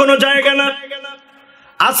সাধারণ কোন জায়গা না।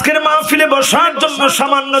 আজকের মাহফিলে বসার জন্য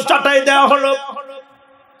সামান্য চাটাই দেওয়া হলো।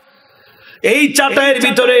 এই চাটাইয়ের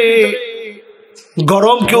ভিতরে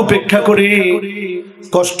গরমকে উপেক্ষা করে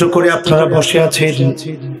কষ্ট করে আপনারা বসে আছেন।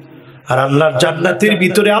 আর আল্লাহর জান্নাতের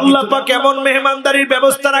ভিতরে আল্লাহ পাক এমন মেহমানদারির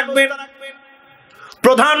ব্যবস্থা রাখবেন।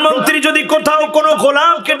 প্রধানমন্ত্রী যদি কোথাও কোনো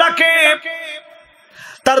গোলামকে ডাকে,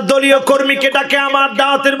 তার দলীয় কর্মীকে ডাকে, আমার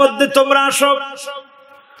দাওয়াতের মধ্যে তোমরা আসো।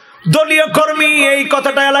 দলীয় কর্মী এই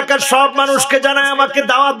কথাটা এলাকার সব মানুষকে জানায় আমাকে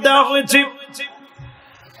দাওয়াত দেওয়া হয়েছে।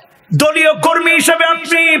 দলীয় কর্মী হিসেবে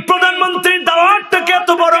আপনি প্রধানমন্ত্রীর দাওয়াতটাকে এত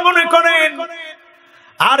বড় মনে করেন।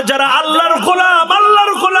 আর যারা আল্লাহর গোলাম,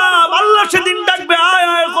 আল্লাহর গোলাম, আল্লাহ সেদিন ডাকবে, আয়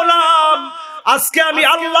আয় গোলাম, আজকে আমি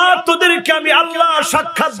আল্লাহ, তোদেরকে আমি আল্লাহ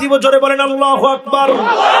সাক্ষাৎ দিব। জোরে বলেন আল্লাহু আকবার।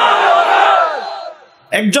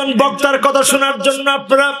 একজন বক্তার কথা শোনার জন্য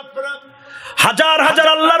আপনারা হাজার হাজার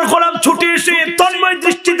আল্লাহর গোলাম ছুটে এসে তন্ময়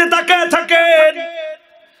দৃষ্টিতে তাকায় থাকেন,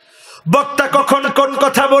 বক্তা কখন কোন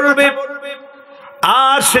কথা বলবে।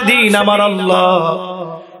 আর সেদিন আমার আল্লাহ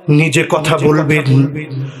নিজে কথা বলবেন,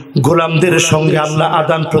 গোলামদের সঙ্গে আল্লাহ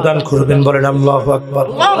আদান প্রদান করবেন। বলেন আল্লাহু আকবার।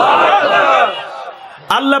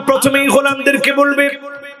 আল্লাহ প্রথমেই গোলামদেরকে বলবে,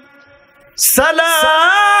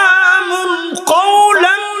 সালামুন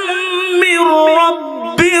কওলাম মির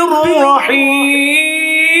রাব্বির রহিম।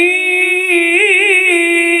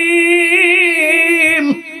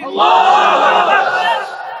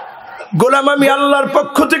 গোলাম আমি আল্লাহর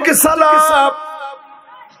পক্ষ থেকে সালাম,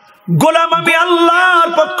 গোলাম আমি আল্লাহর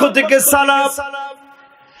পক্ষ থেকে সালাম।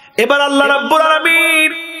 এবার আল্লাহ রাব্বুল আলামিন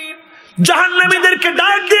জাহান্নামীদেরকে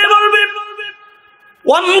ডাক দিয়ে বলবেন,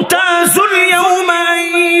 ওয়ামতাজুল ইয়াওমা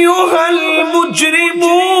আইয়ুহাল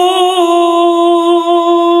মুজরিমুন।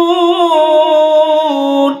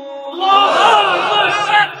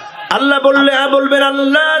 আল্লাহ বলবেন,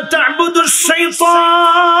 আল্লাহ তা'বুদুশ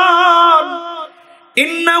শাইতান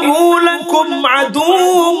ইন্নাহু লাকুম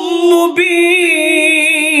আদুউম মুবিন।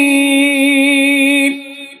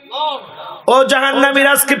 ও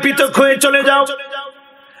জাহান্নামীরা, আজকে পৃথক হয়ে চলে যাও।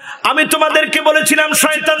 আমি তোমাদেরকে বলেছিলাম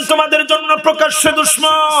শয়তান তোমাদের জন্য প্রকাশ্য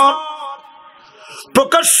দুশমন,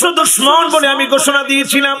 প্রকাশ্য দুশমন বলে আমি ঘোষণা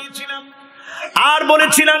দিয়েছিলাম। আর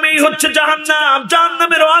বলেছিলাম এই হচ্ছে জাহান্নাম,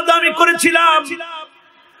 জাহান্নামের ওয়াদা আমি করেছিলাম।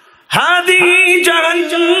 হাদিহি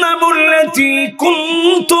জাহান্নামুল্লাতী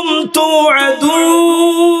কুনতুম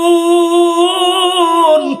তুআদুন।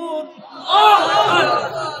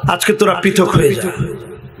 আজকে তোরা পৃথক হয়ে যা,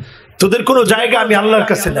 তোদের কোনো জায়গা আমি আল্লাহর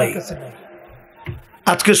কাছে নাই।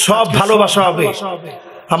 আজকে সব ভালোবাসা হবে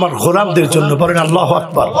আমার গোলামদের জন্য। বলেন আল্লাহু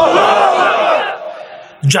আকবার।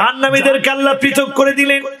 জাহান্নামীদেরকে আল্লাহ পৃথক করে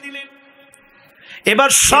দিলেন। এবার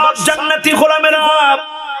সব জান্নাতি গোলামেরা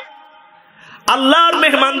আল্লাহর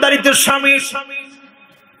মেহমানদারিতে শামিল।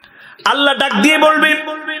 আল্লাহ ডাক দিয়ে বলবেন,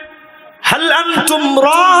 হাল আনতুম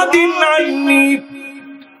রাদিন আন্নি,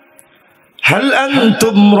 হাল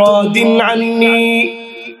আনতুম রাদিন আন্নি।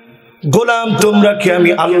 গোলাম তোমরা কি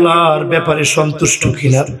আমি আল্লাহর ব্যাপারে সন্তুষ্ট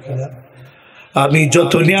কিনা? আমি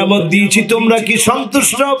যত নিয়ামত দিয়েছি তোমরা কি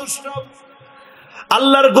সন্তুষ্ট?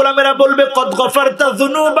 আল্লাহর গোলামেরা বলবে কদ গফারতা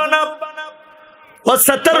যুনুবানা ওয়া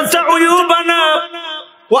সাতারতা উয়ুবানা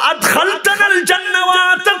ওয়া আদখালতানাল জান্নাহ ওয়া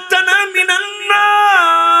আতাকতানা মিনান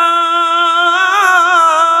নার।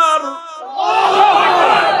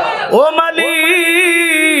 ও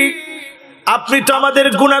মালিক, আপনি তো আমাদের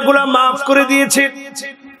গুনাহগুলো maaf করে দিয়েছেন,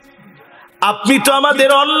 আপনি তো আমাদের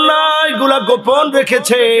অন্যায়গুলো গোপন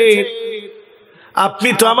রেখেছেন, আপনি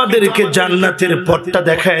তো আমাদেরকে জান্নাতের পথটা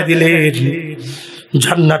দেখায় দিলেন,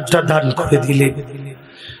 জান্নাতটা দান করে দিলেন,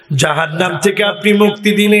 জাহান্নাম থেকে আপনি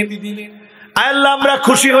মুক্তি দিলেন। আল্লাহ আমরা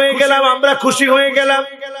খুশি হয়ে গেলাম, আমরা খুশি হয়ে গেলাম।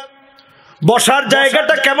 বসার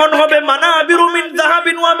জায়গাটা কেমন হবে? মানাবিরু মিন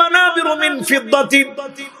যাহাবিন ওয়া মানাবিরু মিন ফিদ্দাতিন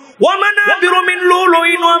ওয়া মানাবিরু মিন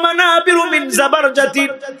লুলুইন ওয়া মানাবিরু মিন জাবারজাতিন।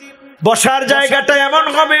 বসার জায়গাটা এমন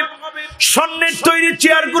হবে, স্বর্ণের তৈরি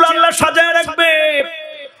চেয়ারগুলো আল্লাহ সাজায় রাখবে,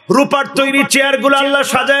 রূপার তৈরি চেয়ারগুলো আল্লাহ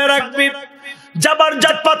সাজায় রাখবে,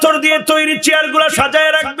 জাবারজাত পাথর দিয়ে তৈরি চেয়ারগুলো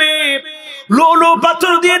সাজায় রাখবে, লুলু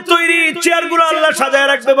পাথর দিয়ে তৈরি চেয়ারগুলো আল্লাহ সাজায়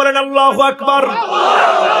রাখবে। বলেন আল্লাহু আকবার।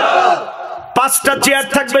 5টা চেয়ার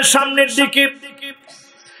থাকবে সামনের দিকে,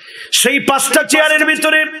 সেই 5টা চেয়ারের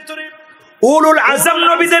ভিতরে উলুল আযম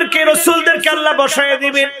নবীদেরকে, রাসূলদেরকে আল্লাহ বসায়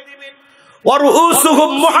দিবেন।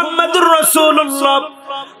 ওয়ারুসুহুম মুহাম্মাদুর রাসূলুল্লাহ।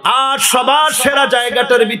 আর সবার সেরা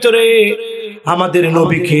জায়গাটার ভিতরে আমাদের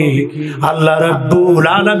নবীকে আল্লাহ রাব্বুল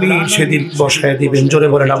আলামিন সেদিন বসায় দিবেন। জোরে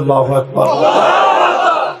বলেন আল্লাহু আকবার।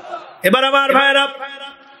 এবার আমার ভাইরা,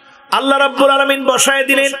 আল্লাহ রাব্বুল আলামিন বসায়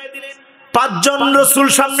দিলেন, 5 জন রাসূল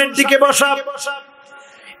সামনের দিকে বসা।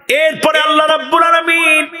 এরপরে আল্লাহ রাব্বুল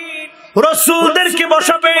আলামিন রাসূলদেরকে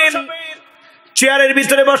বসাবেন, চেয়ারের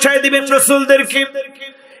ভিতরে বসায় দিবেন রাসূলদেরকে।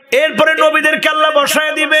 এরপরে নবীদেরকে আল্লাহ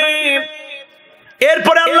বসায় দিবেন।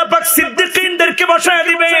 এরপরে আল্লাহ পাক সিদ্দিকীনদেরকে বসায়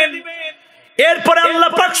দিবেন। এরপরে আল্লাহ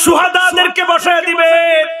পাক শুহাদাদেরকে বসায়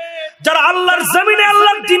দিবেন, যারা আল্লাহর জমিনে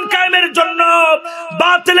আল্লাহর দ্বীন কায়েমের জন্য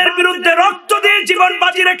বাতিলের বিরুদ্ধে রক্ত দিয়ে জীবন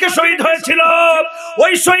বাজি রেখে শহীদ হয়েছিল।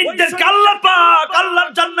 ওই শহীদদেরকে আল্লাহ পাক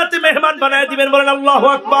আল্লাহর জান্নাতে মেহমান বানায় দিবেন। বলেন আল্লাহু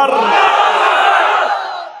আকবার।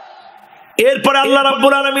 এরপরে আল্লাহ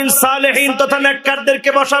রাব্বুল আলামিন সালেহীন তথা নেককারদেরকে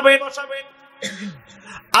বসাবেন।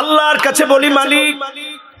 আল্লাহর কাছে বলি, মালিক,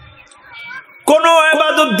 কোন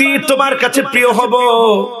ইবাদত দিয়ে তোমার কাছে প্রিয় হব?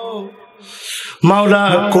 মাওলা,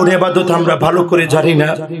 কোন ইবাদত আমরা ভালো করে জানি না,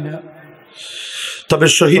 তবে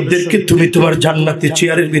শহীদদেরকে তুমি তোমার জান্নাতে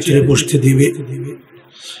চেয়ারের ভিতরে বসতে দিবে।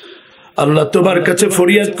 আল্লাহ তোমার কাছে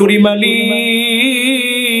ফরিয়াদ করি,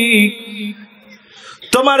 মালিক,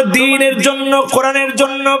 তোমার দ্বীনের জন্য, কোরআনের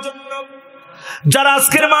জন্য যারা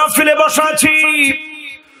আজকের মাহফিলে বসা আছি,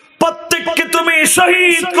 প্রত্যেককে তুমি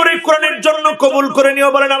শহীদ করে কোরআনের জন্য কবুল করে নিও।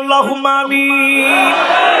 বলেন আল্লাহুম্মা আমিন।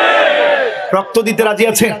 রক্ত দিতে রাজি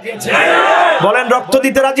আছে? বলেন রক্ত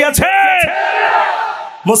দিতে রাজি আছে?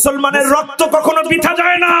 মুসলমানের রক্ত কখনো বৃথা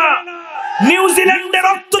যায় না। নিউজিল্যান্ডে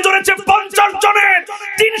রক্ত ঝরেছে 50 জনের,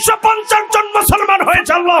 350 জন মুসলমান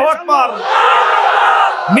হয়েছে। আল্লাহু আকবার।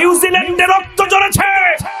 নিউজিল্যান্ডে রক্ত ঝরেছে,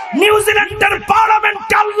 নিউজিল্যান্ডের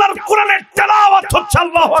পার্লামেন্টে আল্লাহর কোরআনের তেলাওয়াত হচ্ছে।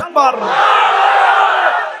 আল্লাহু আকবার।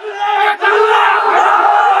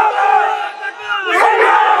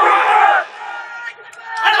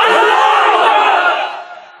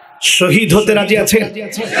 শহীদ হতে রাজি আছে?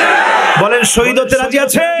 বলেন শহীদ হতে রাজি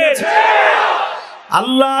আছে?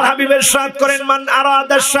 আল্লাহ হাবিবের ইরশাদ করেন, মান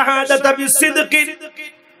আরাদা শাহাদাতা বিসিদকিন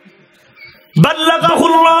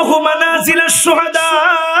বাল্লাগাহুল্লাহু মানাজিলাশ শুহাদা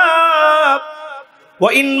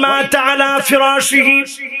ওয়া ইন মাতা আলা ফিরাশিহি।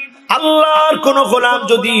 আল্লাহর কোন গোলাম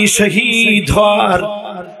যদি শহীদ হওয়ার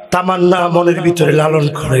তামান্না মনের ভিতরে লালন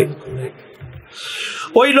করে,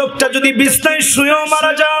 ওই লোকটা যদি বিছনায় শুয়েও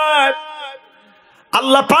মারা যায়,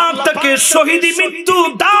 আল্লাহ পাক তাকে শহীদি মৃত্যু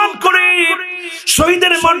দান করে,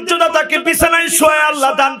 শহীদের মর্যাদা তাকে বিছানায় শুয়ে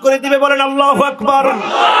আল্লাহ দান করে দিবে। বলেন আল্লাহু আকবার।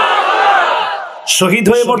 শহীদ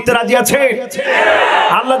হয়ে মরতে রাজি আছে?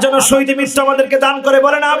 আল্লাহ যেন শহীদি মৃত্যু আমাদেরকে দান করে।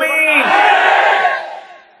 বলেন আমিন।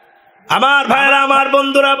 আমার ভাইরা, আমার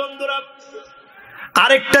বন্ধুরা,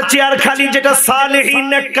 আরেকটা চেয়ার খালি, যেটা সালেহীন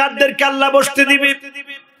নেককারদেরকে আল্লাহ বসতে দিবে।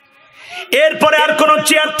 এরপরে আর কোন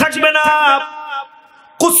চেয়ার থাকবে না।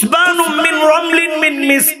 কুসবানুম মিন রামলিন মিন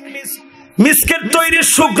মিস্ক, মিস্কের তৈরি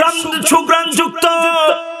সুঘ্রাণ যুক্ত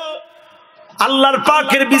আল্লাহর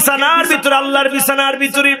পাকের বিছানার ভিতরে, আল্লাহর বিছানার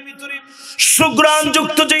ভিতরে সুঘ্রাণ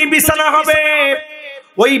যুক্ত যেই বিছানা হবে,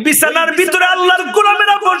 ওই বিছানার ভিতরে আল্লাহর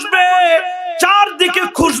গোলামেরা বসবে, চারদিকে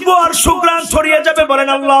খুশবু আর সুঘ্রাণ ছড়িয়ে যাবে। বলেন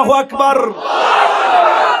আল্লাহু আকবার।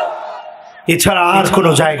 এছাড়া আর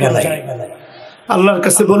কোনো জায়গা নাই। আল্লাহর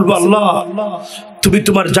কাছে বলবো, আল্লাহ তুমি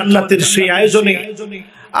তোমার জান্নাতের সেই আয়োজনে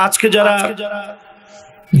আজকে যারা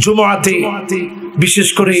জুমাতে বিশেষ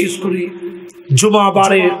করে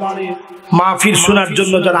জুমাবারে মাহফিল শোনার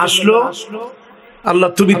জন্য যারা আসলো, আল্লাহ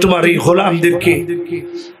তুমি তোমার এই গোলামদেরকে,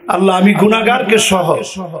 আল্লাহ আমি গুনাহগারকে সহ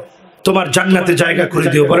তোমার জান্নাতে জায়গা করে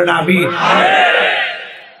দিও, বলেন আমিন।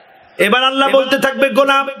 এবার আল্লাহ বলতে থাকবে,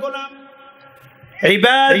 গোলাম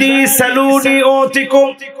ইবাদি সালুনি উতিকুম,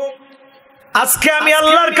 আজকে আমি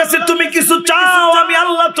আল্লাহর কাছে তুমি কিছু চাও, আমি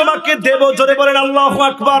আল্লাহ তোমাকে দেব। জোরে বলেন আল্লাহু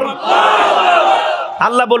আকবার।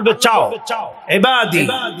 আল্লাহ বলবে চাও, ইবাদি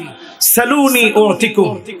সালুনি উতিকুম,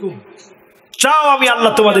 চাও আমি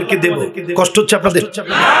আল্লাহ তোমাদেরকে দেব। কষ্ট হচ্ছে আপনাদের?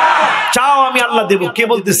 চাও আমি আল্লাহ দেব। কে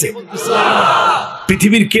বলতেছে?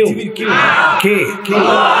 পৃথিবীর কেউ? কে?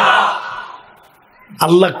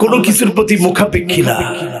 আল্লাহ কোনো কিছুর প্রতি মুখাপেক্ষী না,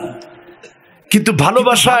 কিন্তু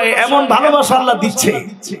ভালোবাসায় এমন ভালোবাসা আল্লাহ দিচ্ছে।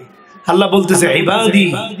 আল্লাহ বলতেছে ইবাদি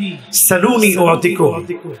সালুনি উতিকুম,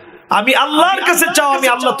 আমি আল্লাহর কাছে চাও, আমি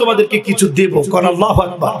আল্লাহ তোমাদেরকে কিছু দেব। কোন আল্লাহু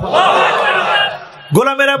আকবার।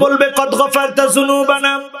 গোলামেরা বলবে কদ গফারতা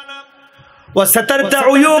যুনুবানা ওয়া সাতারতা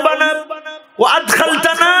উয়ুবানা ওয়া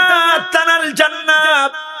আদখালতানা তানাল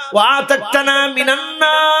জান্নাত ওয়া আতাকতানা মিনান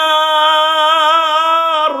নার,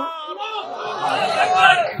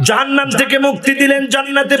 জাহান্নাম থেকে মুক্তি দিলেন,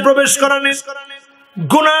 জান্নাতে প্রবেশ করালেন,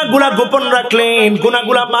 গুনাহগুলা গোপন রাখলেন,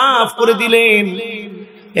 গুনাহগুলা মাফ করে দিলেন,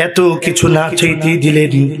 এত কিছু না চাইতেই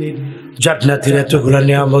দিলেন, জান্নাতের এতগুলা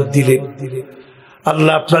নিয়ামত দিলেন।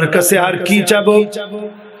 আল্লাহ আপনার কাছে আর কি চাবো?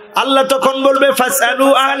 আল্লাহ তখন বলবে ফাসআলু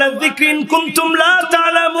আহলা যিকরি ইন কুনতুম লা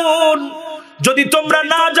তা'লামুন, যদি তোমরা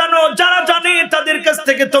না জানো, যারা জানে তাদের কাছ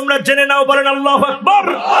থেকে তোমরা জেনে নাও। বলেন আল্লাহু আকবার।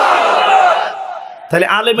 তাহলে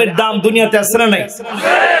আলেমের দাম দুনিয়াতে আছে না নাই?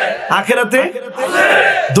 আখিরাতে?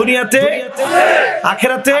 দুনিয়াতে,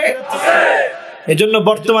 আখিরাতে। এজন্য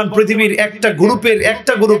বর্তমান পৃথিবীর একটা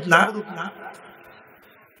গ্রুপ না,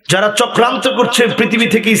 যারা চক্রান্ত করছে পৃথিবী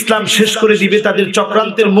থেকে ইসলাম শেষ করে দিবে, তাদের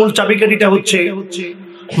চক্রান্তের মূল চাবিকাঠিটা হচ্ছে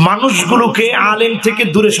মানুষগুলোকে আলেম থেকে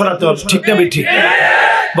দূরে সরাতে হবে। ঠিক না বেঠিক?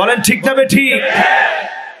 বলেন ঠিক না বেঠিক?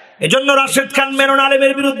 এজন্য রাশেদ খান মেনন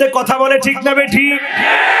আলেমের বিরুদ্ধে কথা বলে। ঠিক না বেঠিক?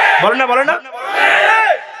 বলে না, বলে না?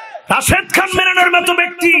 রাশেদ খান মেননের মতো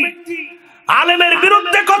ব্যক্তি আলেমের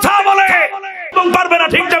বিরুদ্ধে কথা বলে এবং পারবে না।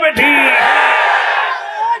 ঠিক না বেঠিক?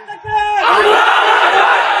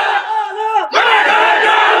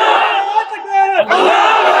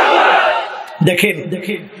 দেখেন,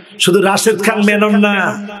 শুধু রাশেদ খান মেনন না,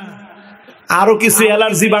 আরো কিছু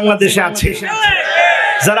অ্যালার্জি বাংলাদেশে আছে,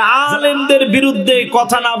 যারা আলেমদের বিরুদ্ধে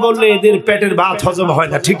কথা না বললে এদের পেটের ভাত হজম হয়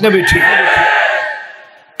না। ঠিক না বেঠিক?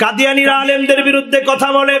 কাদিয়ানীরা আলেমদের বিরুদ্ধে কথা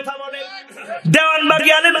বলে,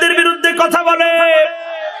 দেওয়ানবাগী আলেমদের বিরুদ্ধে কথা বলে,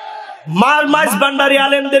 মাইজ ভান্ডারী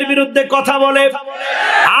আলেমদের বিরুদ্ধে কথা বলে,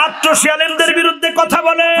 আট্রসি আলেমদের বিরুদ্ধে কথা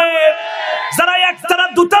বলে, যারা একতারা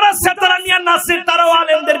দুতারা সেতারা নিয়ে নাচে তারাও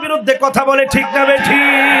আলেমদের বিরুদ্ধে কথা বলে। ঠিক না বেঠিক?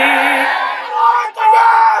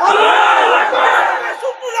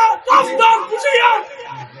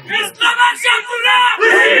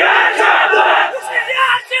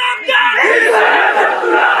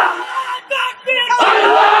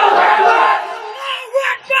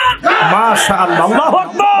 মাশাআল্লাহ, আল্লাহু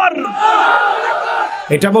আকবার।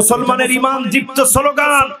 এটা মুসলমানের ঈমান দীপ্ত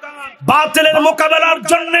স্লোগান। বাতিলের মোকাবেলার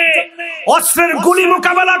জন্য, অস্ত্রের গুলি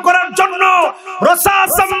মোকাবেলা করার জন্য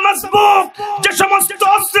রসাসাম মাসবুক যে সমস্ত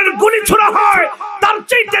অস্ত্রের গুলি ছোড়া হয় তার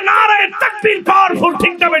চাইতে নারায়ে তাকবীর পাওয়ারফুল।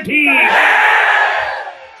 ঠিক না বেঠিক?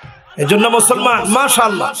 এজন্য মুসলমান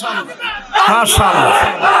মাশাআল্লাহ, মাশাআল্লাহ,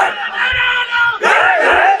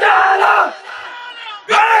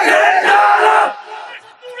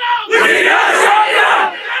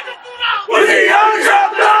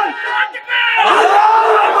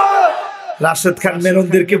 রাশেদ খান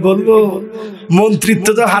মেননদেরকে বলবো, মন্ত্রিত্ব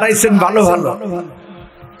তো হারাইছেন ভালো ভালো,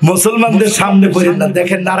 মুসলমানদের সামনে বলেন না।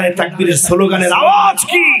 দেখেন নারায়ে তাকবীরের স্লোগানের আওয়াজ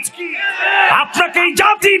কি। আপনাকে এই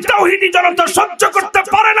জাতি তাওহীদি জনতা সহ্য করতে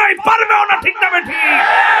পারে নাই, পারবেও না। ঠিক না বেঠিক?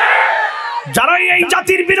 যারা এই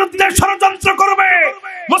জাতির বিরুদ্ধে ষড়যন্ত্র করবে,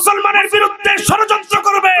 মুসলমানের বিরুদ্ধে ষড়যন্ত্র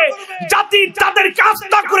করবে, জাতি তাদেরকে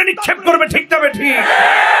আস্থা করে নিক্ষেপ করবে। ঠিক না বেঠিক?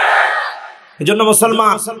 এজন্য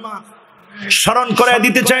মুসলমান স্মরণ করে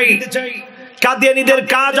দিতে চাই, কাদিয়ানীদের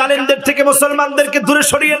কাজ আলেমদের থেকে মুসলমানদেরকে দূরে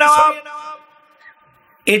সরিয়ে নেওয়া।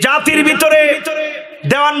 এই জাতির ভিতরে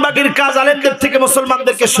দেওয়ানবাগীর কাজ আলেমদের থেকে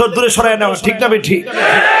মুসলমানদেরকে দূরে সরিয়ে নেওয়া। ঠিক না বেঠিক?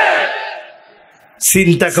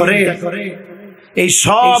 চিন্তা করে এই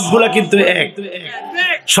সবগুলা কিন্তু এক,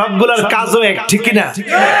 সবগুলার কাজও এক। ঠিক না?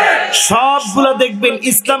 সবগুলা দেখবেন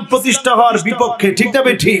ইসলাম প্রতিষ্ঠা হওয়ার বিপক্ষে। ঠিক না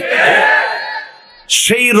বেঠিক?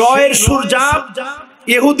 সেই রয়ের সূর্যাব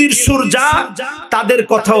ইহুদির সুর যা, তাদের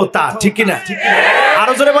কথাও তা, ঠিক কিনা?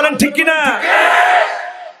 আরো জোরে বলেন ঠিক কিনা?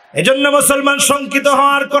 এজন্য মুসলমান শঙ্কিত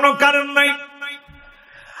হওয়ার কোনো কারণ নাই।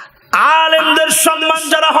 আলেমদের সম্মান,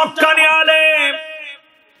 যারা হক্কানি আলেম,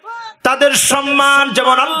 তাদের সম্মান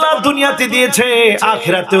যেমন আল্লাহ দুনিয়াতে দিয়েছে,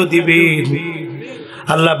 আখিরাতেও দিবেন।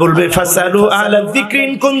 আল্লাহ বলবে ফাসালু আহলা যিকরি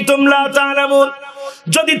ইন কুনতুম লা তা'লামুন,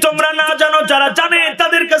 যদি তোমরা না জানো, যারা জানে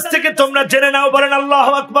তাদের কাছ থেকে তোমরা জেনে নাও। বলেন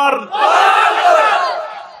আল্লাহু আকবার।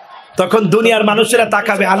 তখন দুনিয়ার মানুষেরা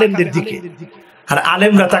তাকাবে আলেমদের দিকে, আর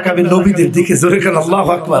আলেমরা তাকাবে নবীদের দিকে। জোরে বলেন আল্লাহু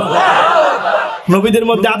আকবার। নবীদের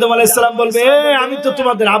মধ্যে আদম আলাইহিস সালাম বলবে, আমি তো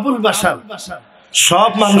তোমাদের আবুল বাশার,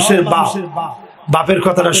 সব মানুষের বাপ, বাপের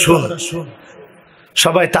কথাটা শোন।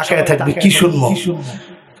 সবাই তাকায় থাকবে, কি শুনবো?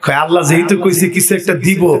 আল্লাহ যেহেতু কইছে কিছু একটা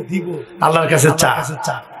দিব, আল্লাহর কাছে চা।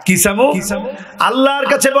 কি চামো? আল্লাহর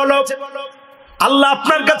কাছে বলো, আল্লাহ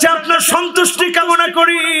আপনার কাছে আপনার সন্তুষ্টি কামনা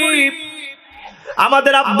করি।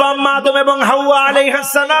 আমাদের আব্বা আম্মা আদম এবং হাওয়া আলাইহিস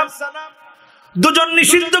সালাম দুজন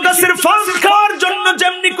নিষিদ্ধ গাছের ফল খাওয়ার জন্য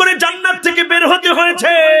যেমনি করে জান্নাত থেকে বের হতে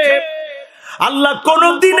হয়েছে, আল্লাহ কোন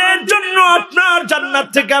দিনের জন্য আপনার জান্নাত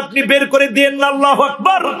থেকে আপনি বের করে দিয়েন না। আল্লাহু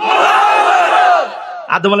আকবার।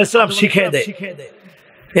 আদম আলাইহিস সালাম শিখিয়ে দেয়।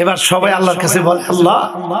 এবার সবাই আল্লাহর কাছে বলে, আল্লাহ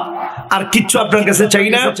আর কিচ্ছু আপনার কাছে চাই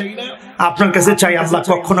না, আপনার কাছে চাই আল্লাহ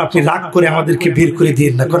কখনো আপনি রাগ করে আমাদেরকে বের করে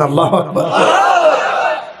দিয়েন না। কোন আল্লাহু আকবার।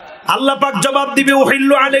 আল্লাহ পাক জবাব দিবে,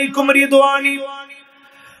 উহিল্লু আলাইকুম রিদওয়ানি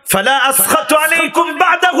ফালা আসখাতু আলাইকুম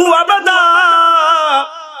বাদাহু আবাদা।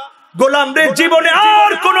 গোলাম রে, জীবনে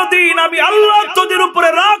আর কোনদিন আমি আল্লাহ তোদের উপরে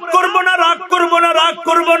রাগ করব না, রাগ করব না, রাগ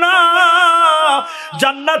করব না।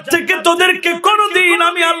 জান্নাত থেকে তোদেরকে কোনদিন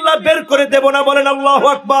আমি আল্লাহ বের করে দেব না। বলেন আল্লাহু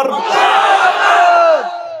আকবার।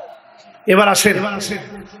 এবার আসেন,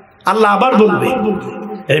 আল্লাহ আবার বলবে,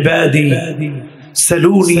 ইবাদি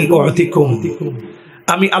সালুনি উতিকুম,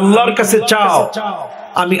 আমি আল্লাহর কাছে চাও,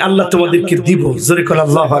 আমি আল্লাহ তোমাদেরকে দিব। জোরে করে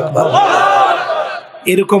আল্লাহু আকবার।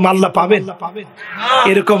 এরকম আল্লাহ পাবেন,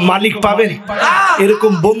 এরকম মালিক পাবেন,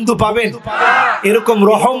 এরকম বন্ধু পাবেন, এরকম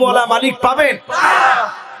রহমওয়ালা মালিক পাবেন।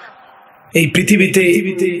 এই পৃথিবীতে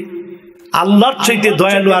আল্লাহর চাইতে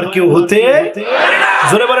দয়ালু আর কেউ হতে,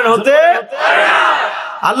 জোরে বলেন হতে।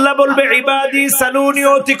 আল্লাহ বলবে, ইবাদি সালুনি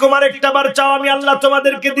উতিকুম, আরেকটা বার চাও, আমি আল্লাহ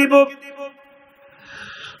তোমাদেরকে দিব।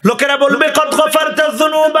 লোকেরা বলবে, কদ গফারতা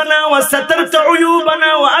যুনুবানা ওয়া সাতারতা উয়ুবানা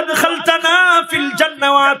ওয়া আদখালতানা ফিল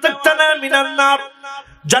জান্নাহ ওয়া আতাকতানা মিনান নার।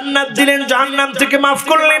 জান্নাত দিলেন, জাহান্নাম থেকে মাফ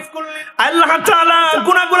করলেন। আল্লাহ তাআলা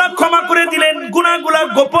গুনাহগুলো ক্ষমা করে দিলেন, গুনাহগুলো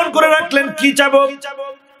গোপন করে রাখলেন। কি চাবো?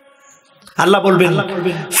 আল্লাহ বলবেন,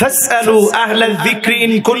 ফাসআলু আহলা যিকরি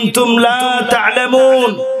ইন কুনতুম লা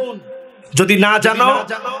তা'লামুন, যদি না জানো,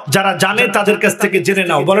 যারা জানে তাদের কাছ থেকে জেনে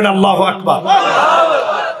নাও। বলেন আল্লাহু আকবার।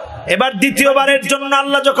 এবার দ্বিতীয়বারের জন্য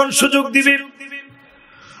আল্লাহ যখন সুযোগ দিবে,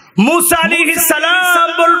 মুসা আলাইহিস সালাম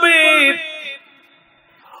বলবে,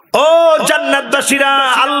 ও জান্নাতবাসীরা,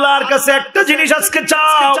 আল্লাহর কাছে একটা জিনিস আজকে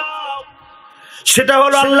চাও, সেটা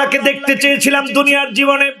হলো আল্লাহকে দেখতে চেয়েছিলাম দুনিয়ার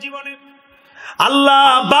জীবনে। আল্লাহ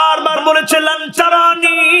বারবার বলেছে, লান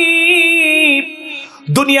তারানি,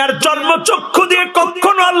 দুনিয়ার চর্মচক্ষু দিয়ে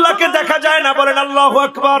কখনো আল্লাহকে দেখা যায় না। বলেন আল্লাহু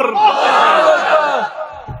আকবার।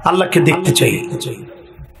 আল্লাহকে দেখতে চাই।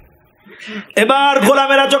 এবার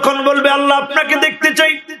গোলামেরা যখন বলবে, আল্লাহ আপনাকে দেখতে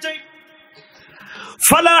চাই,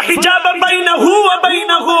 ফালা হিজাবা বাইনাহু ওয়া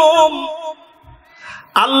বাইনাহুম,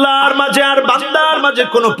 আল্লাহর মাঝে আর বান্দার মাঝে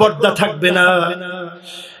কোনো পর্দা থাকবে না।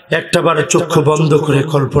 একটাবার চক্ষু বন্ধ করে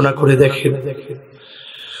কল্পনা করে দেখেন,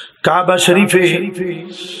 কাবা শরীফে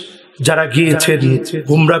যারা গিয়েছেন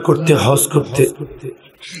উমরা করতে, হজ করতে,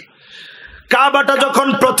 কাবাটা যখন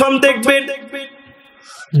প্রথম দেখবেন,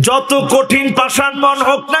 যত কঠিন পাষাণ মন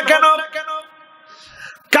হোক না কেন,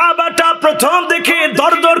 কাবাটা প্রথম দেখে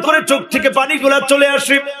দরদর করে চোখ থেকে পানিগুলা চলে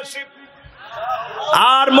আসে,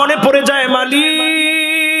 আর মনে পড়ে যায়,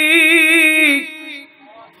 মালিক,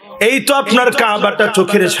 এই তো আপনার কাবাটা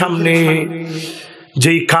চোখের সামনে,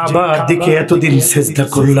 যেই কাবার দিকে এতদিন সেজদা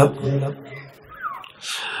করলাম,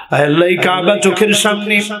 আল্লাহ এই কাবা চোখের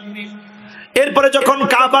সামনে। এরপরে যখন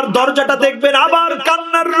কাবার দরজাটা দেখবেন, আবার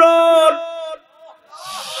কান্নার রোল,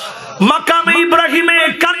 মাকামে ইব্রাহিমে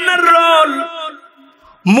কান্নার রোল।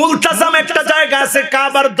 মুলতাজাম একটা জায়গা আছে,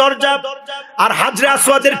 কাবার দরজা আর হাজরে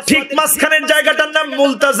আসওয়াদের ঠিক মাঝখানের জায়গাটার নাম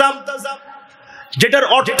মুলতাজাম, যেটার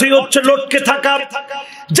অর্থই হচ্ছে লটকে থাকা।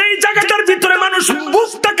 যেই জায়গাটার ভিতরে মানুষ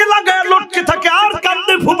বুকটাকে লাগায় লটকে থাকে আর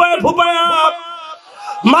কান্দে ভুবায়া ভুবায়া,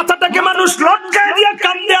 মাথাটাকে মানুষ লটকায় দিয়ে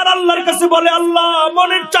কান্দে আর আল্লাহর কাছে বলে, আল্লাহ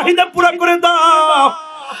মনের চাহিদা পুরা করে দাও।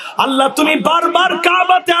 আল্লাহ তুমি বারবার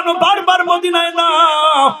কাবাতে আনো, বারবার মদিনায় না।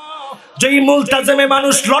 যেই মুলতাজামে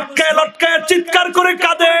মানুষ লটকায় লটকায় চিৎকার করে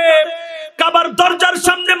কাঁদে, কাবার দরজার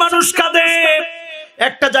সামনে মানুষ কাঁদে।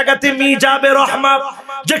 একটা জায়গাতে মিজাবে রহমা,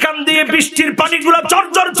 যেখান দিয়ে বৃষ্টির পানিগুলো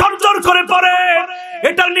ঝরঝর ঝরঝর করে পড়ে,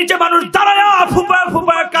 এটার নিচে মানুষ দাঁড়ায়া ফুপায়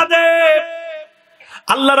ফুপায় কাঁদে।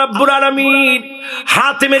 আল্লাহ রাব্বুল আলামিন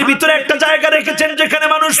হাতিমের ভিতরে একটা জায়গা রেখেছেন যেখানে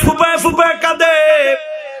মানুষ ফুপায় ফুপায় কাঁদে।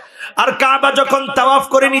 আর কাবা যখন তাওয়াফ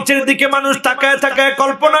করে নিচের দিকে মানুষ তাকায় তাকায়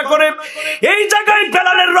কল্পনা করে এই জায়গায়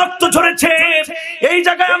বেলালের রক্ত ঝরেছে, এই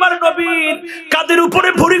জায়গায় আমার নবীর কাদের উপরে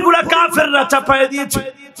ভুঁড়িগুলা কাফেররা চাপায় দিয়েছে,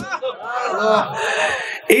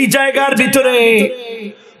 এই জায়গার ভিতরে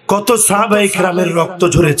কত সাহাবায়ে কেরামের রক্ত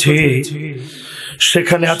ঝরেছে,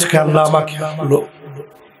 সেখানে আজকে আল্লাহ আমাকে আনলো।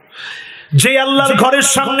 যে আল্লাহর ঘরের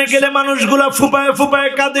সামনে গেলে মানুষগুলা ফুপায়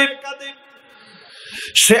ফুপায় কাঁদে,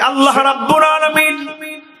 সে আল্লাহ রাব্বুল আলামিন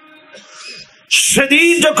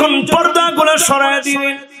সেদিন যখন পর্দাগুলো সরায়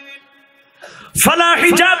দিলেন, ফালা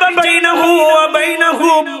হিজাবা বাইনাহু ওয়া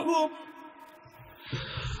বাইনাহুম,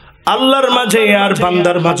 আল্লাহর মাঝে আর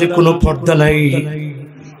বান্দার মাঝে কোনো পর্দা নাই।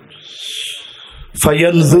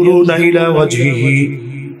 ফায়ানজুরুনা ইলা ওয়াজহিহি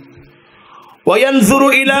ওয়া ইয়ানজুরু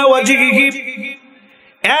ইলা ওয়াজহিহি,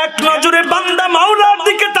 এক নজরে বান্দা মাওলার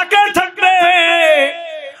দিকে তাকায় থাকবে,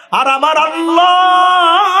 আর আমার আল্লাহ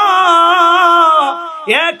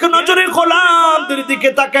এক নজরে গোলামদের দিকে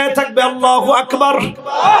তাকায় থাকবে। আল্লাহু আকবার।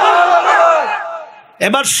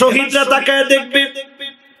 এবার শহীদরা তাকায় দেখবে,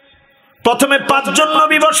 প্রথমে 5 জন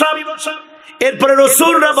নবী বসা, এরপরে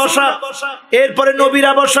রাসূলরা বসা, এরপরে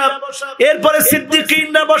নবীরা বসা, এরপরে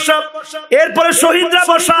সিদ্দিকীনরা বসা, এরপরে শহীদরা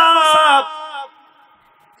বসা।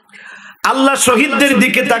 আল্লাহ শহীদদের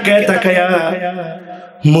দিকে তাকায় তাকায়া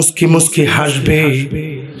মুস্কি মুস্কি হাসবে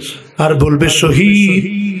আর বলবে, শহীদ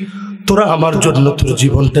তোরা আমার জন্য তোর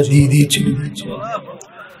জীবনটা দিয়ে দিয়েছিলি,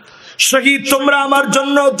 শহীদ তোমরা আমার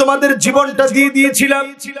জন্য তোমাদের জীবনটা দিয়ে দিয়েছিলাম।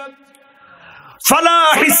 ফালা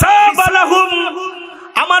হিসাব লাহুম,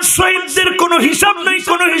 আমার শহীদদের কোনো হিসাব নাই,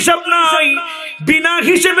 কোনো হিসাব নাই, বিনা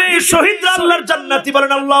হিসেবে শহীদরা আল্লাহর জান্নাতি।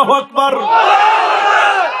 বলেন আল্লাহু আকবার।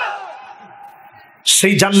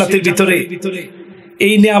 সেই জান্নাতের ভিতরে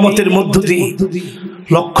এই নিয়ামতের মধ্য দিয়ে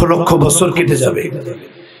লক্ষ লক্ষ বছর কেটে যাবে,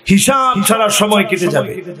 হিসাব ছাড়া সময় কেটে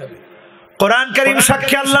যাবে। কোরআন কারীম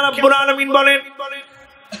সাক্ষী, আল্লাহ রাব্বুল আলামিন বলেন,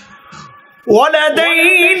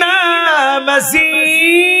 ওয়ালাদাইনা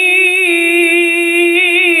মাজিদ,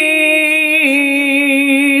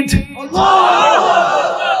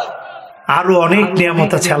 আরো অনেক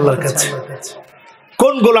নিয়ামত আছে আল্লাহর কাছে।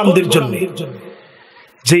 কোন গোলামদের জন্য?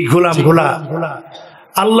 যেই গোলামগুলা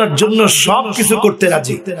আল্লাহর জন্য সব কিছু করতে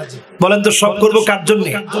রাজি। বলেন তো সব করব কার জন্য?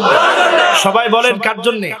 সবাই বলেন কার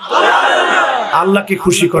জন্য? আল্লাহকে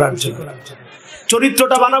খুশি করার জন্য।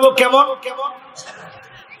 চরিত্রটা বানাবো কেমন?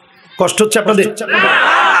 কষ্ট হচ্ছে আপনাদের?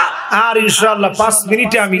 আর ইনশাআল্লাহ 5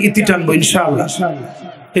 মিনিটে আমি ইতি টানবো ইনশাআল্লাহ।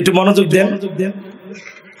 একটু মনোযোগ দেন।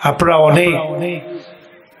 আপনারা অনেক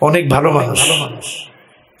অনেক ভালো মানুষ,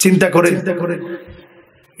 চিন্তা করে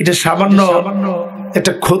এটা সামান্য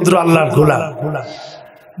একটা ক্ষুদ্র আল্লাহর গোলাম,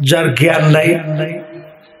 যার জ্ঞান নাই,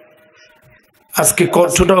 আজকে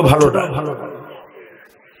কণ্ঠটাও ভালো না,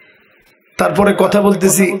 তারপরে কথা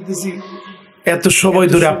বলতেছি, এত সময়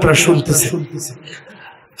ধরে আপনারা শুনতেছেন,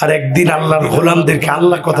 আর একদিন আল্লাহর গোলামদেরকে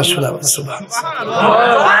আল্লাহ কথা শোনাবেন।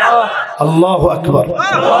 আল্লাহু আকবার।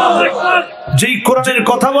 যেই কোরআনের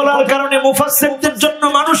কথা বলার কারণে মুফাসসিরদের জন্য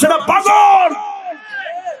মানুষেরা পাগল,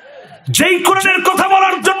 যেই কোরআনের কথা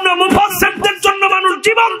বলার জন্য মুফাসসিরদের জন্য মানুষ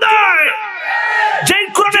জীবন দেয়, যেই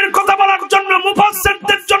কোরআনের কথা বলার জন্য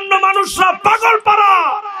মুফাসসিরদের জন্য মানুষরা পাগল পারা,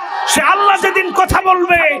 সে আল্লাহ যেদিন কথা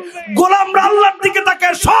বলবে গোলামরা আল্লাহর দিকে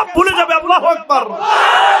তাকায় সব ভুলে যাবে। আল্লাহু আকবার।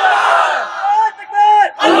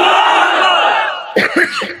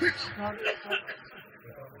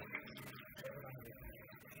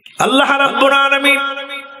 আল্লাহ রাব্বুল আলামিন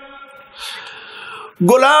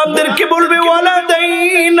গোলামদেরকে বলবে,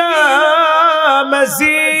 ওয়ালাদাইনা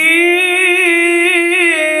মাজিদ,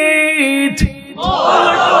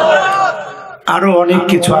 আরো অনেক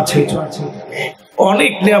কিছু আছে,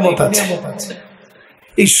 অনেক নিয়ামত আছে।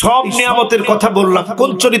 এই সব নিয়ামতের কথা বললাম কোন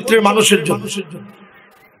চরিত্রের মানুষের জন্য?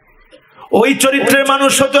 ওই চরিত্রের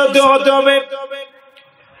মানুষ হতে হবে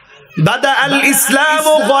বাদা আল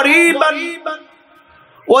ইসলামু গরীবান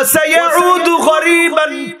ওয়া সায়াউদু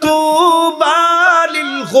গরীবান তুবা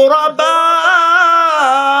লিল গুরাবা।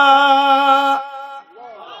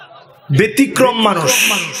 ব্যতিক্রম মানুষ।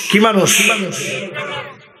 কি মানুষ?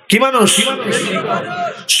 কি মানুষ?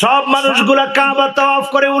 সব মানুষগুলা কাবা তাওয়াফ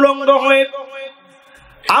করে উলঙ্গ হয়ে,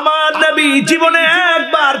 আমার নবী জীবনে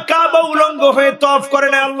একবার কাবা উলঙ্গ হয়ে তাওয়াফ করে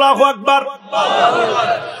না। আল্লাহু আকবার।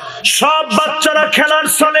 সব বাচ্চারা খেলার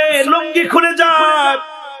ছলে লুঙ্গি খুলে যায়,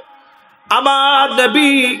 আমার নবী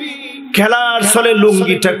খেলার ছলে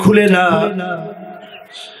লুঙ্গিটা খুলে না।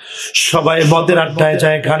 সবাই মদের আড্ডায়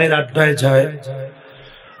যায়, গানের আড্ডায় যায়,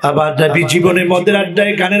 আবার নবী জীবনে মদের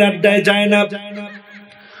আড্ডায় গানের আড্ডায় যায় না।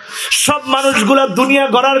 সব মানুষগুলা দুনিয়া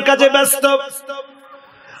গড়ার কাজে ব্যস্ত,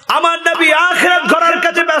 আমার নবী আখিরাত গড়ার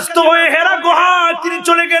কাজে ব্যস্ত হয়ে হেরা গুহায় তিনি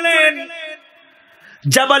চলে গেলেন।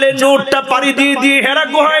 জাবালে নূরটা পাড়ি দিয়ে দিয়ে হেরা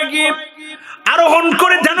গুহায় গিয়ে আরোহণ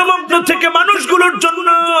করে ধ্যানমগ্ন থেকে মানুষগুলোর জন্য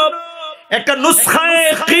একটা নুসখায়ে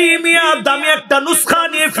কিমিয়া, দামি একটা নুসখা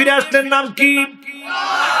নিয়ে ফিরে আসলেন। নাম কি?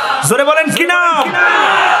 জোরে বলেন কি নাম?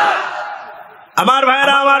 আমার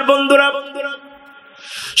ভাইরা, আমার বন্ধুরা,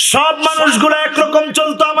 সব মানুষগুলো একরকম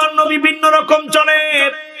চলতো, আমার নবী ভিন্ন রকম চলে।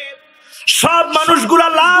 সব মানুষগুলা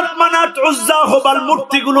লাত, মানাত, উজ্জা, হুবাল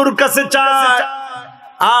মূর্তিগুলোর কাছে চায়,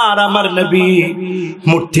 আর আমার নবী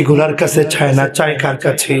মূর্তিগুলোর কাছে চায় না। চায় কার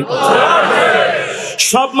কাছে?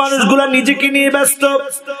 সব মানুষগুলা নিজেকে নিয়ে ব্যস্ত,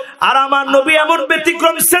 আর আমার নবী এমন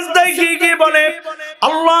ব্যতিক্রম, সিজদায় গিয়ে গিয়ে বলে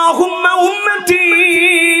আল্লাহুম্মা উম্মতি,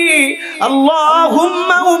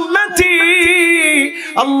 আল্লাহুম্মা উম্মতি,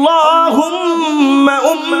 আল্লাহুম্মা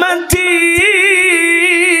উম্মতি।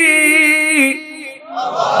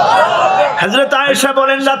 হযরত আয়েশা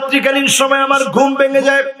বলেন, রাত্রিকালীন সময় আমার ঘুম ভেঙে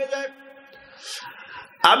যায়,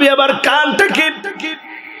 আমি আবার কানটাকে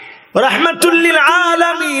রাহমাতুল লিল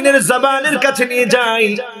আলামিনের জবানের কাছে নিয়ে যাই।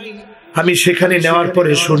 আমি সেখানে নেওয়ার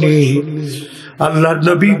পরে শুনি আল্লাহর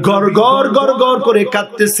নবী গড় গড় গড় গড় করে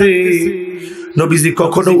কাঁদতেছে। নবীজি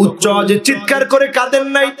কখনো উচ্চ আওয়াজে চিৎকার করে কাঁদেন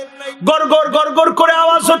নাই, গড় গড় গড় গড় করে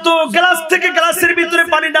আওয়াজ হতো। গ্লাস থেকে গ্লাসের ভিতরে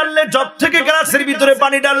পানি ডাললে, জগ থেকে গ্লাসের ভিতরে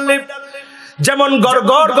পানি ডাললে যেমন গড়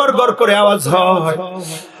গড় গড় গড় করে আওয়াজ হয়,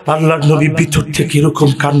 আল্লাহর নবী ভিতর থেকে এরকম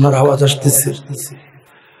কান্নার আওয়াজ আসতেছে।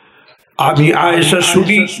 আমি আয়েশা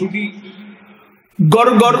শুনি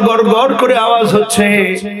গড় গড় গড় গড় করে আওয়াজ হচ্ছে,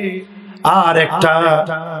 আর একটা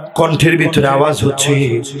কণ্ঠের ভিতরে আওয়াজ হচ্ছে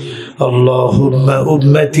আল্লাহুম্মা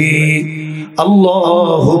উম্মতি,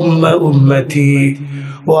 আল্লাহুম্মা উম্মতি,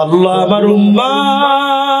 ও আল্লাহ আমার উম্মত,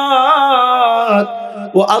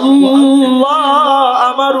 ও আল্লাহ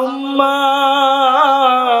আমার উম্মত।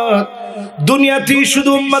 দুনিয়াতে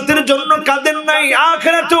শুধু উম্মতের জন্য কাঁদেন নাই,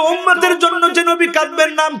 আখিরাতে উম্মতের জন্য যে নবী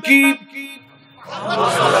কাঁদবেন। নাম কি?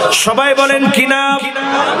 সবাই বলেন কি নাম?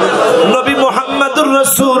 নবী মুহাম্মদুর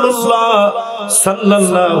রাসূলুল্লাহ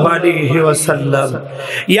সাল্লাল্লাহু আলাইহি ওয়াসাল্লাম।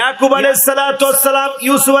 ইয়াকুব আলাইহিস সালাতু ওয়াস সালাম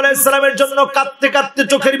ইউসুফ আলাইহিস সালামের জন্য কাঁদতে কাঁদতে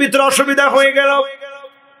চোখের ভিতরে অসুবিধা হয়ে গেল।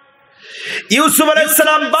 ইউসুফ আলাইহিস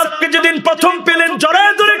সালাম বাপকে যেদিন প্রথম পেলেন,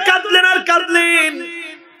 জড়ায় ধরে কাঁদলেন আর কাঁদলেন।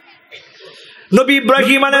 নবী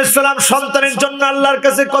ইব্রাহিম আলাইহিস সালাম সন্তানের জন্য আল্লাহর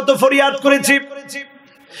কাছে কত ফরিয়াদ করেছে,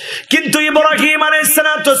 কিন্তু ইব্রাহিম আলাইহিস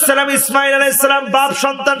সালাম, ইসমাঈল আলাইহিস সালাম বাপ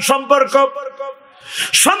সন্তান সম্পর্ক,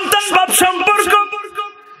 সন্তান বাপ সম্পর্ক,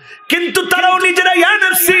 কিন্তু তারাও নিজেরা ইয়া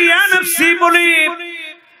নফসি ইয়া নফসি বলে,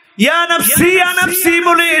 ইয়া নফসি ইয়া নফসি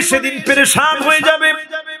বলে সেদিন পেরেশান হয়ে যাবে।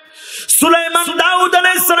 সুলাইমান, দাউদ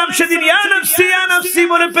আলাইহিস সালাম সেদিন ইয়া নফসি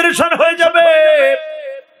বলে পেরেশান হয়ে যাবে।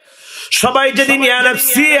 সবাই যেদিন ইয়া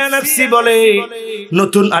নফসি বলে,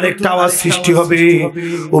 নতুন আরেকটা আওয়াজ সৃষ্টি হবে,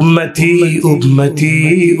 উম্মতি উম্মতি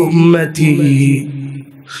উম্মতি,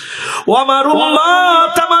 ও আমার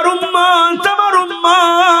উম্মত আমার উম্মত আমার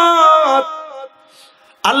উম্মত।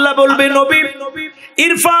 আল্লাহ বলবে নবী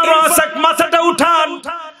ইরফা রাসাক, মাথাটা উঠান,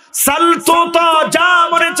 সাল তুতা, যা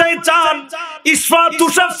মনে চাই চান, ইশফা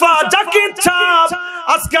তুশাফা, যাকে ইচ্ছা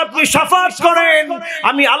আজকে আপনি শাফাত করেন,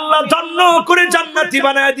 আমি আল্লাহ ধন্য করে জান্নাতি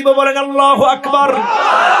বানায় দিব। বলেন আল্লাহু আকবার।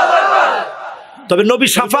 তবে নবী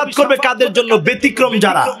শাফাত করবে কাদের জন্য? ব্যতিক্রম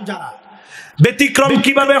যারা। ব্যতিক্রম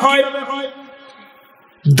কিভাবে হয়?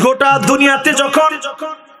 গোটা দুনিয়াতে যখন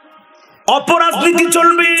অপরাজনীতি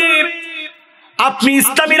চলবে, আপনি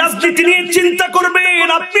ইসলামী রাজনীতি নিয়ে চিন্তা করবেন,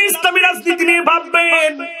 আপনি ইসলামী রাজনীতি নিয়ে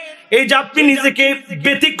ভাববেন। এই যে আপনি নিজেকে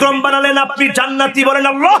ব্যতিক্রম বানালেন, আপনি জান্নাতি। বলেন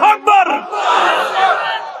আল্লাহু আকবার।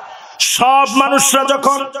 সব মানুষরা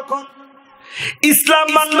যখন ইসলাম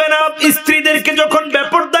মানবে না, স্ত্রীদেরকে যখন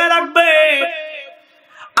বেপরদায় রাখবে,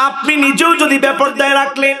 আপনি নিজেও যদি বেপরদায়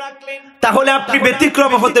রাখলেন, তাহলে আপনি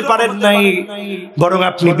ব্যতিক্রম হতে পারেন নাই, বরং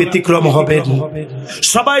আপনি ব্যতিক্রম হবেন।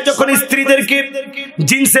 সবাই যখন স্ত্রীদেরকে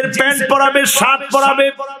জিন্সের প্যান্ট পরাবে, শার্ট পরাবে,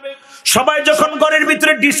 সবাই যখন ঘরের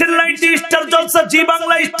ভিতরে ডিসেল লাইট, স্টার জলসা, জি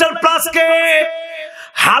বাংলা, স্টার প্লাস কে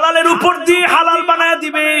হালালের উপর দিয়ে হালাল বানায়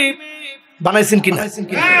দিবে। বানাইছেন কিনা?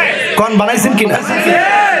 কোন বানাইছেন কিনা?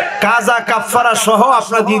 কাজা কাফারা সহ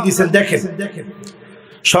আপনারা দিয়ে দিয়েছেন। দেখেন,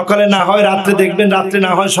 সকালে না হয় রাত্রে দেখবেন, রাত্রে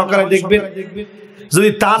না হয় সকালে দেখবেন। যদি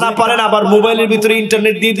তা না পারেন, আবার মোবাইলের ভিতরে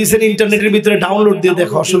ইন্টারনেট দিয়ে দিয়েছেন, ইন্টারনেটের ভিতরে ডাউনলোড দিয়ে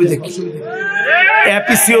দেখো, অসুবিধা কি?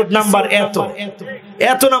 এপিসোড নাম্বার এত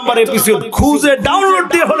এত নাম্বার এপিসোড খুঁজে ডাউনলোড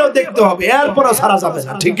দিয়ে হলেও দেখতে হবে, এরপরও ছাড়া যাবে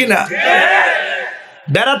না, ঠিক কিনা?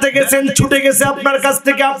 বেড়াতে গেছেন, ছুটে গেছে আপনার কাছ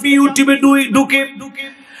থেকে, আপনি ইউটিউবে ঢুকে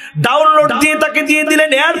ডাউনলোড দিয়ে তাকে দিয়ে দিলেন।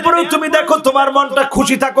 এরপরেও তুমি দেখো তোমার মনটা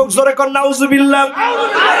খুশি থাকুক, জোরে কর নাউজুবিল্লাহ।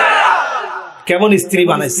 কেমন স্ত্রী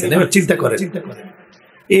বানাইছেন এবার চিন্তা করেন।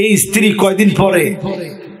 এই স্ত্রী কয়দিন পরে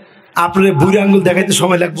আপনার বুড়ি আঙ্গুল দেখাইতে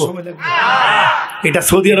সময় লাগবে। এটা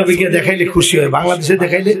সৌদি আরবে গিয়ে দেখাইলে খুশি হয়, বাংলাদেশে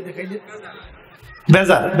দেখাইলে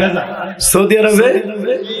বেজার। সৌদি আরবে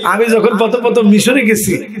আমি যখন প্রথম মিশরে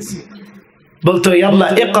গেছি বলতো আল্লাহ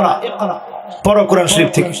ইকরা, পড়ো কোরআন শরীফ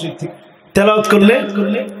থেকে। তেলাওয়াত করলে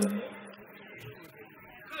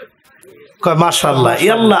কয় মাশাআল্লাহ,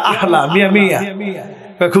 আল্লাহ আহলা মিয়া মিয়া,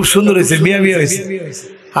 খুব সুন্দর হয়েছে, মিয়া মিয়া হয়েছে।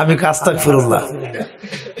 আমি আস্তাগফিরুল্লাহ,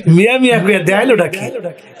 মিয়া মিয়া কইয়া দেখাইলো ডাকি,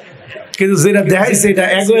 কিন্তু যেটা দেখাইছে এটা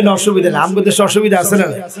এগোয় না, অসুবিধা না। আমগো দেশে অসুবিধা আছে না?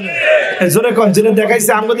 জোরে কম, যেটা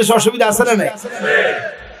দেখাইছে আমগো দেশে অসুবিধা আছে না?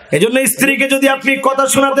 এই জন্য স্ত্রীকে যদি আপনি কথা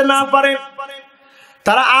শোনাতে না পারেন,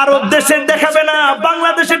 তারা আরব দেশের দেখাবে না,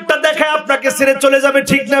 বাংলাদেশেরটা দেখায় আপনাকে ছেড়ে চলে যাবে।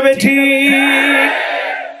 ঠিক না বেঠিক?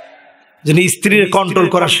 যিনি স্ত্রীর কন্ট্রোল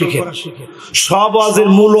করা শিখে। সব ওয়াজের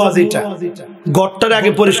মূল ওয়াজ এটা। গড়টার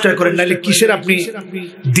আগে পরিষ্কার করেন, নাহলে কিসের আপনি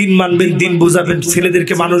দিন মানবেন, দিন বুঝাবেন,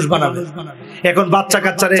 ছেলেদেরকে মানুষ বানাবেন। এখন বাচ্চা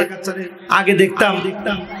কাচ্চারে আগে দেখতাম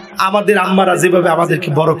আমাদের আম্মারা যেভাবে আমাদেরকে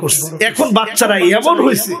বড় করছে, এখন বাচ্চারা এমন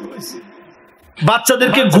হয়েছে,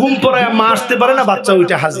 বাচ্চাদেরকে ঘুম পড়ায় মা আসতে পারে না, বাচ্চা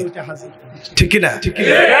ওইটা হাজির। ঠিক না?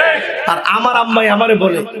 আর আমার আম্মাই আমারে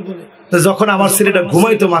বলে, যখন আমার ছেলেটা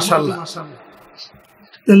ঘুমাইতো মাশাআল্লাহ,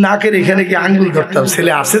 নাকের এখানে কি আঙ্গুল ধরতাম,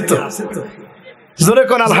 ছেলে আছে তো। জোরে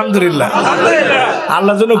কোন আলহামদুলিল্লাহ।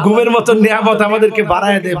 আল্লাহ যেন ঘুমের মতো নিয়ামত আমাদেরকে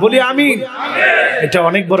বাড়ায় দেয়, বলি আমি। এটা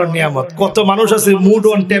অনেক বড় নিয়ামত। কত মানুষ আছে মুড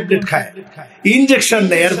ওয়ান ট্যাবলেট খায়, ইনজেকশন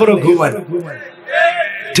নেয়, এরপরও ঘুমায়।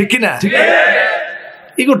 ঠিক কিনা?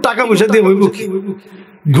 এগুলো টাকা পয়সা দিয়ে বইব কি?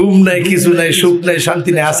 ঘুম নাই, কিছু নাই, সুখ নাই,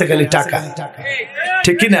 শান্তি নাই, আছে খালি টাকা।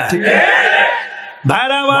 ঠিক কিনা?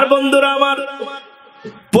 ভাইরা আমার, বন্ধুরা আমার,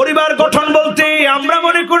 পরিবার গঠন বলতে আমরা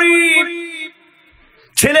মনে করি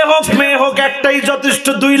ছেলে হোক মেয়ে হোক একটাই যথেষ্ট,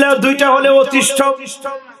 দুইটা হলে অতিষ্ঠ।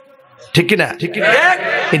 ঠিক কিনা?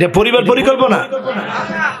 এটা পরিবার পরিকল্পনা,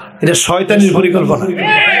 এটা শয়তানির পরিকল্পনা।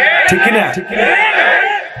 ঠিক কিনা?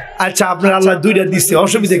 আচ্ছা, আপনার আল্লাহ দুইটা দিচ্ছে,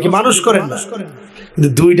 অসুবিধা কি? মানুষ করেন না, কিন্তু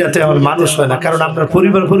দুইটাতে আমার মানুষ হয় না, কারণ আপনার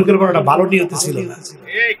পরিবার পরিকল্পনাটা ভালো নিয়তে ছিল না।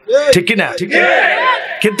 ঠিক কিনা?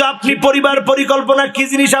 কিন্তু আপনি পরিবার পরিকল্পনা কি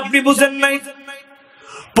জিনিস আপনি বুঝেন নাই।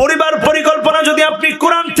 পরিবার পরিকল্পনা যদি আপনি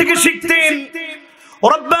কোরআন থেকে শিখতেন,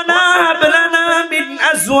 রব্বানা হাব লানা মিন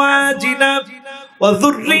আজওয়াজিনা ওয়া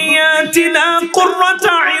যুররিয়াতিনা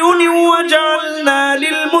কুররাতা আয়ুনি ওয়াজআলনা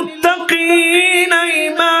লিল মুত্তাকিনা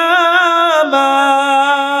ইমামা।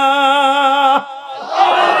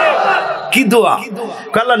 কি দোয়া!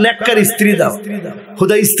 আল্লাহ নেককার স্ত্রী দাও।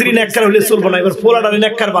 খুদা স্ত্রী নেককার হলে চলবে না, এবার পোলাটারে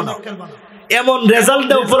নেককার বানাও। এমন রেজাল্ট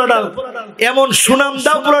দাও পোলাটার, এমন সুনাম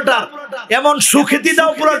দাও পোলাটার, এমন সুখ্যাতি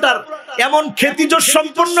দাও পোলাটার, এমন খ্যাতিজ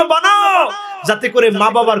সম্পন্ন বানাও যাতে করে মা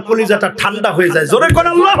বাবার কলিজাটা ঠান্ডা হয়ে যায়। জোরে করে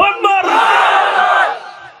আল্লাহু আকবার।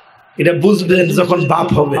 এটা বুঝবেন যখন বাপ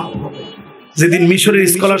হবে। যেদিন মিশরের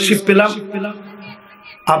স্কলারশিপ পেলাম,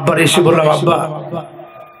 আব্বার এসে বললাম, আব্বা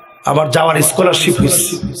আমার যাওয়ার স্কলারশিপ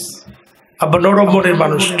হয়েছে। আব্বা নরম মনের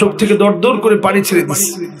মানুষ, চোখ থেকে দর দর করে পানি ছেড়ে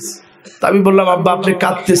দিচ্ছে। আমি বললাম, আব্বা আপনি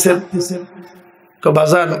কাঁদতেছেন?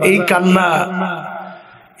 বাজান, এই কান্না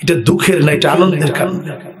এটা দুঃখের না, এটা আনন্দের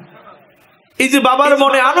কান্না। এই যে বাবার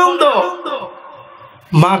মনে আনন্দ,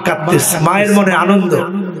 মা কাঁদতেছে, মায়ের মনে আনন্দ।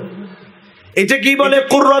 এটা কি বলে?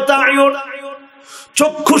 কুররাতা আয়ুন,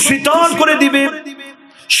 চক্ষু শীতল করে দিবে,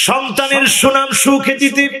 সন্তানের সুনাম সুখে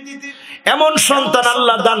দিতে। এমন সন্তান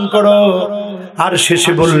আল্লাহ দান করো। আর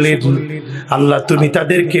শেষে বললেন, আল্লাহ তুমি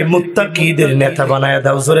তাদেরকে মুত্তাকিদের নেতা বানায়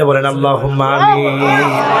দাও। জোরে বলেন আল্লাহুম্মা আমিন।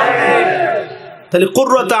 তাহলে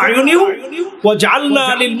কুররাতা আয়ুনি ওয়াজআলনা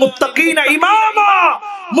লিল মুত্তাকিনা ইমামা,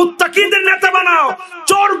 মুত্তাকিদের নেতা বানাও,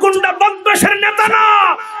 চোর গুন্ডা বদমাশের নেতা না,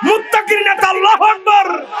 মুত্তাকির নেতা। আল্লাহু আকবার।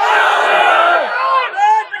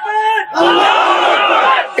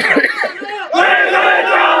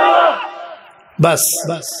 বাস,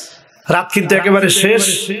 রাত কিন্তু একেবারে শেষ।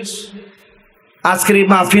 আজকের এই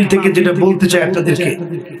মাহফিল থেকে যেটা বলতে চাই আপনাদেরকে,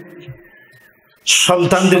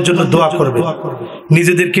 সন্তানদের জন্য দোয়া করবেন,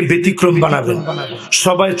 নিজেদেরকে ব্যতিক্রম বানাবেন।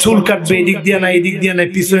 সবাই চুল কাটবে, এদিক দিয়ে নাই, এদিক দিয়ে নাই,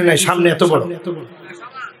 পিছনে নাই, সামনে এত বড়।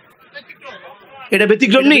 এটা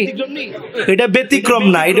ব্যতিক্রম নেই, এটা ব্যতিক্রম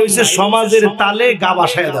না, এটা হচ্ছে সমাজের তালে গা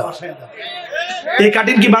বাসায় দেওয়া। এই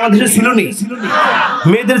কাটিং কি বাংলাদেশে ছিল নি?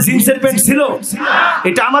 মেয়েদের জিন্সের প্যান্ট ছিল?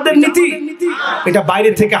 এটা আমাদের নীতি, এটা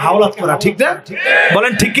বাইরে থেকে হাওলাত করা। ঠিক না?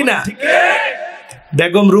 বলেন ঠিক কিনা?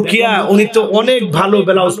 বেগম রুকিয়া উনি তো অনেক ভালো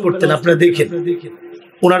ব্লাউজ পরতেন, আপনারা দেখেন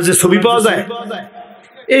ওনার যে ছবি পাওয়া যায়,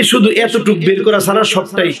 এই শুধু এতটুক বের করা ছাড়া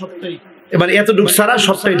সবটাই, মানে এতটুক ছাড়া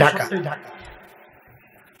সবটাই ঢাকা।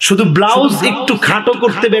 শুধু ব্লাউজ একটু খাটো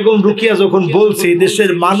করতে বেগম রুকিয়া যখন বলছে,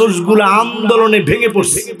 দেশের মানুষগুলো আন্দোলনে ভেঙে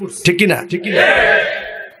পড়ছে, ঠিক কি না?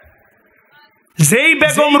 যেই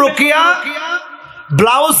বেগম রুকিয়া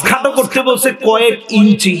ব্লাউজ খাটো করতে বলছে কয়েক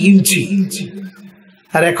ইঞ্চি ইঞ্চি,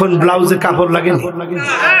 আর এখন ব্লাউজে কাপড় লাগে না।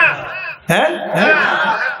 হ্যাঁ,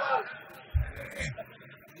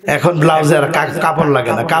 এখন ব্লাউজে আর কাপড়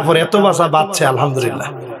লাগে না, কাপড় এত বাসা বাঁচছে আলহামদুলিল্লাহ।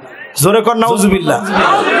 জোরে কর নাউজুবিল্লাহ,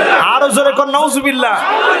 আরো জোরে কর নাউজুবিল্লাহ।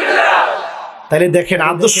 তাহলে দেখেন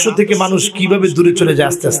আদর্শ থেকে মানুষ কিভাবে দূরে চলে যায়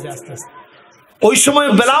আস্তে আস্তে। ওই সময়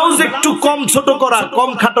ব্লাউজ একটু কম ছোট করা, কম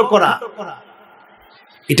খাটো করা,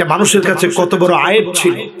 এটা মানুষের কাছে কত বড় আয়েব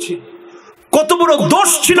ছিল, কত বড় দোষ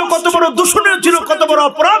ছিল, কত বড় দূষণীয় ছিল, কত বড়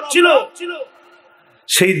অপরাধ ছিল।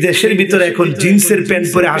 সেই দেশের ভিতরে এখন জিন্সের প্যান্ট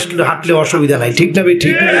পরে হাঁটলে অসুবিধা নাই, ঠিক না?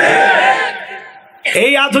 ঠিক।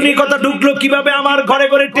 এই আধুনিকতা ঢুকলো কিভাবে? আমার ঘরে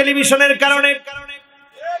ঘরে টেলিভিশনের কারণে,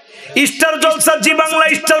 স্টার জলসা, জি বাংলা,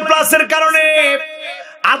 স্টার প্লাসের কারণে।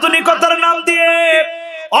 আধুনিকতার নাম দিয়ে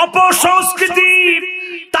অপসংস্কৃতি,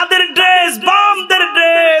 তাদের ড্রেস, বামদের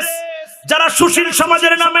ড্রেস, যারা সুশীল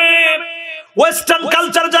সমাজের নামে ওয়েস্টার্ন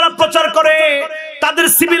কালচার যারা প্রচার করে, তাদের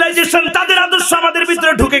সিভিলাইজেশন, তাদের আদর্শ আমাদের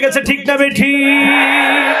ভিতরে ঢুকে গেছে, ঠিক না বেঠি?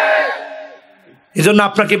 এজন্য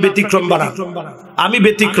আপনাকে ব্যতিক্রম বানান। আমি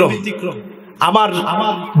ব্যতিক্রম। আমার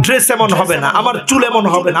ড্রেস এমন হবে না, আমার চুল এমন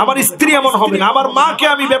হবে না, আমার স্ত্রী এমন হবে না, আমার মাকে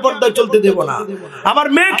আমি বেপরদায় চলতে দেব না, আমার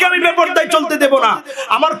মেয়েকে আমি বেপরদায় চলতে দেব না।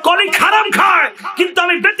 আমার কলিগ হারাম খায়, কিন্তু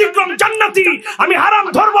আমি ব্যতিক্রম, জান্নাতি, আমি হারাম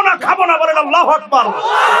ধরবো না, খাবো না। বলেন আল্লাহু আকবার।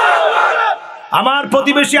 আমার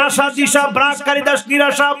প্রতিবেশী আশা, দিশা, ব্রাক, কালিদাস,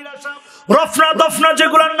 নিরাশা, রফনা, দফনা,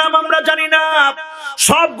 যেগুলোর নাম আমরা জানি না,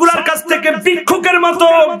 সবগুলার কাছ থেকে ভিক্ষুকের মতো,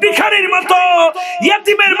 ভিখারির মতো,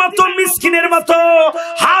 ইয়েতিমের মতো, মিসকিনের মতো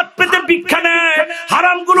হাত পেতে ভিক্ষা নেয়,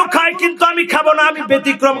 হারামগুলো খায়, কিন্তু আমি খাবো না, আমি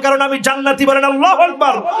ব্যতিক্রম, কারণ আমি জান্নাতি। বলেন আল্লাহু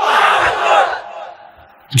আকবার।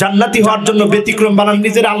 জান্নাতি হওয়ার জন্য ব্যতিক্রম বানান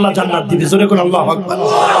নিজের, আল্লাহ জান্নাত দিবে। জোরে করে আল্লাহু আকবার।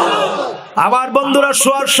 আমার বন্ধুরা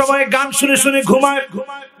শোয়ার সময় গান শুনে শুনে ঘুমায়।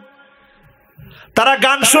 তারা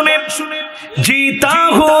গান শুনে, जीता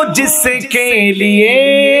हूँ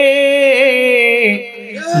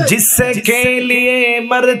जिसके लिए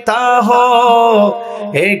मरता हो,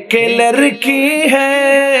 एक लड़की है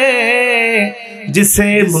जिसे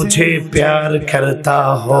मुझे प्यार करता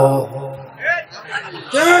हो।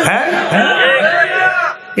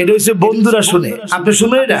 এটা হচ্ছে বন্ধুরা শুনে। আপনি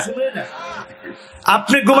শুনবেন এটা?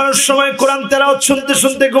 আপনি ঘুমানোর সময় কোরআন তেলাওয়াত শুনতে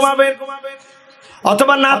শুনতে ঘুমাবেন,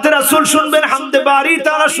 অথবা নাতে রাসূল শুনবেন, হামদে বারি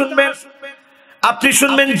তাআলা শুনবেন। আপনি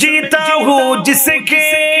শুনবেন, जीता हूँ जिसके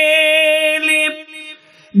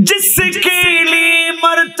लिए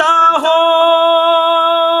मरता हो,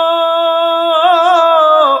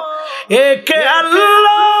 एक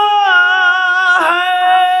अल्लाह है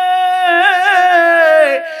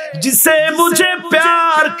जिसे मुझे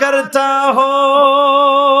प्यार करता हो।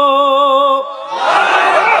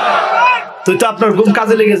 তো আপনার ঘুম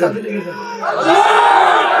কাজে লেগে যাবে।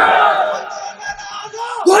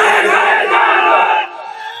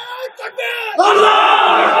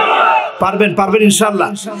 পারবেন, পারবেন ইনশাআল্লাহ।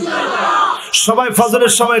 সবাই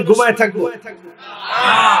ফজরের সময় ঘুমায় থাকবো।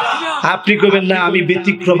 আপনি কইবেন না আমি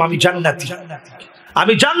ব্যতিক্রম, আমি জান্নাতি।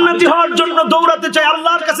 আমি জান্নাতি হওয়ার জন্য দৌড়াতে চাই,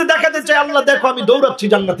 আল্লাহর কাছে দেখাতে চাই, আল্লাহ দেখো আমি দৌড়াচ্ছি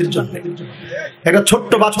জান্নাতের জন্য। একটা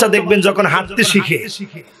ছোট্ট বাচ্চা দেখবেন যখন হাঁটতে শিখে,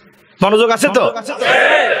 মনোযোগ আছে তো?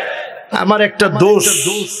 আমার একটা দোষ,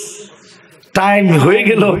 টাইম হয়ে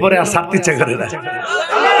গেল পরে আর ছাড়তে ইচ্ছা করে না।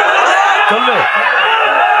 চলবে?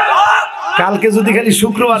 কালকে যদি খালি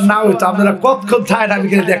শুক্রবার না হইতো, আপনারা কতক্ষণ থাকেন আমি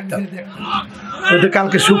খালি দেখতাম।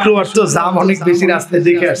 কালকে শুক্রবার তো জাম অনেক বেশি, রাস্তায়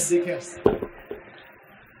দেখে আসছি।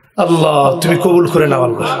 আল্লাহ তুমি কবুল করে নাও।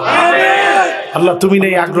 আল্লাহ, আল্লাহ তুমি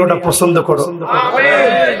এই আগ্রহটা পছন্দ করো।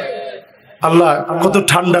 আল্লাহ কত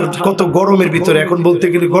ঠান্ডার, কত গরমের ভিতরে, এখন বলতে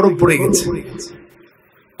গেলে গরম পড়ে গেছে,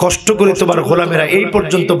 কষ্ট করে তোমার গোলামেরা এই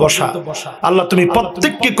পর্যন্ত বসা। আল্লাহ তুমি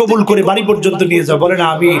প্রত্যেককে কবুল করে বাড়ি পর্যন্ত নিয়ে যাও। বলেন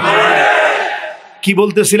আমিন। কি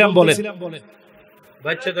বলতেছিলাম বলেন?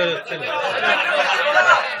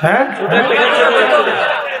 হ্যাঁ,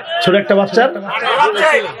 ছোট একটা বাচ্চা।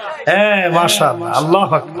 হ্যাঁ মাশাআল্লাহ,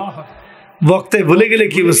 আল্লাহু আকবার। বক্তা ভুলে গেলে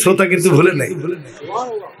কি, শ্রোতা কিন্তু ভুলে নাই।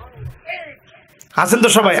 আছেন তো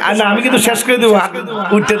সবাই? না আমি কিন্তু শেষ করে দেবো,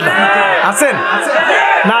 উঠতেন না। আছেন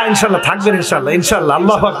না? ইনশাল্লাহ থাকবেন, ইনশাল্লাহ, ইনশাল্লাহ।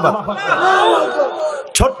 আল্লাহু আকবার।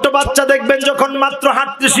 ছোট্ট বাচ্চা দেখবেন যখন মাত্র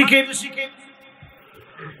হাঁটতে শিখে,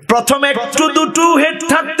 প্রথমে একটু দুটো হেড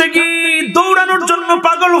থাকতে গিয়ে দৌড়ানোর জন্য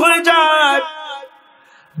পাগল হয়ে যায়।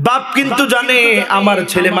 বাপ কিন্তু জানে আমার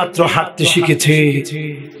ছেলে মাত্র হাঁটতে শিখেছে,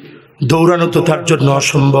 দৌড়ানো তো তার জন্য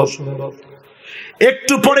অসম্ভব,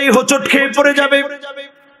 একটু পরেই হোঁচট খেয়ে পড়ে যাবে।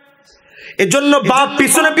 এজন্য বাপ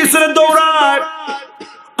পিছনে পিছনে দৌড়ায়,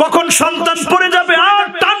 কখন সন্তান পড়ে যাবে আর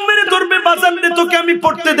টান মেরে ধরবে, বাজান রে তোকে আমি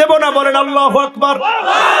পড়তে দেব না। বলেন আল্লাহু আকবার।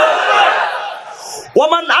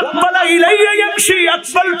 ওমান আকবালা ইলাইয়া ইয়ামশি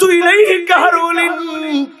আকবালতু ইলাইহি কাহারুলিন।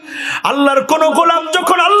 আল্লাহর কোন গোলাম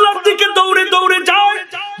যখন আল্লাহর দিকে দৌড়ে দৌড়ে যায়,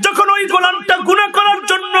 যখন ওই গোলামটা গুনাহ করার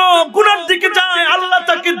জন্য গুনার দিকে যায়, আল্লাহ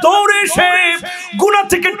তাকে দৌড়ে এসে গুনাহ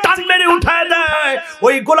থেকে টান মেরে উঠায় দেয়।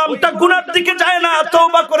 ওই গোলামটা গুনার দিকে যায় না,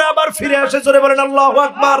 তওবা করে আবার ফিরে আসে। জোরে বলেন আল্লাহু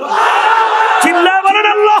আকবার। চিল্লায়ে বলেন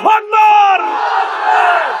আল্লাহু আকবার।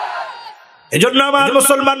 এজন্য আমার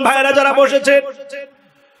মুসলমান ভাইরা যারা বসেছে,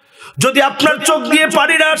 যদি আপনার চোখ দিয়ে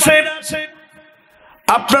পানি না আসে,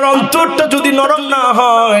 আপনার অন্তরটা যদি নরম না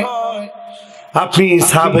হয়, আপনি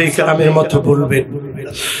সাহাবায়ে কেরামের মতো বলবেন,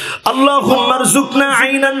 আল্লাহুম্মা রযুকনা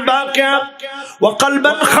আইনান বাকিয়া ওয়া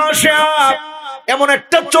কলবান খাশিয়া। এমন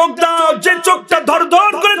একটা চোখ দাও যে চোখটা ধর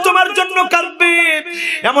করে তোমার জন্য কাঁদবে,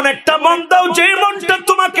 এমন একটা মন দাও যে মনটা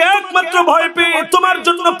তোমাকে একমাত্র ভয় পেয়ে তোমার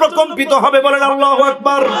জন্য প্রকম্পিত হবে। বলেন আল্লাহু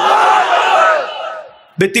আকবার।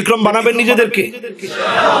 ব্যতিক্রম বানাবেন নিজেদেরকে।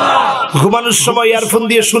 ঘুমানোর সময় ইয়ারফোন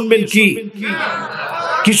দিয়ে শুনবেন কি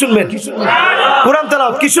কি শুনবেন? কোরআন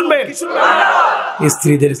তেলাওয়াত। কি শুনবেন?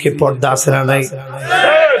 স্ত্রীদেরকে পর্দা আছে না নাই?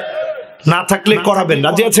 না থাকলে করাবেন।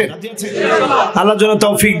 রাজি আছেন? আল্লাহ যেন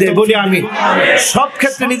তৌফিক দেয়, বলি আমিন। সব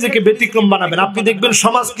ক্ষেত্রে নিজেকে ব্যতিক্রম বানাবেন। আপনি দেখবেন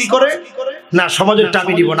সমাজ কি করে, না সমাজেরটা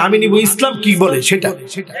আমি নিব না, আমি নিব ইসলাম কি বলে সেটা।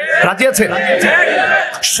 রাজি আছেন?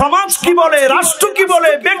 সমাজ কি বলে, রাষ্ট্র কি বলে,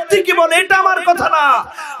 ব্যক্তি কি বলে, এটা আমার কথা না।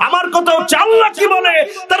 আমার কথা হচ্ছে আল্লাহ কি বলে,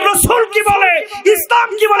 তার রাসূল কি বলে, ইসলাম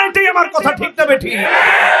কি বলে, এটাই আমার কথা। ঠিক না বেঠিক?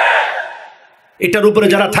 এটার উপরে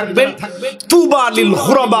যারা থাকবেন, তুবা লিল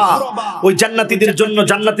খুরাবা, ওই জান্নাতীদের জন্য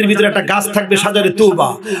জান্নাতের ভিতরে একটা গাছ থাকবে সাজারে তুবা।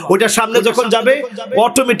 ওইটার সামনে যখন যাবে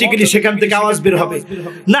অটোমেটিক্যালি সেখান থেকে আওয়াজ বের হবে,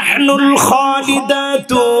 নাহনুল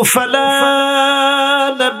খালিদাতু ফালা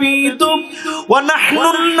নাবিদু ওয়া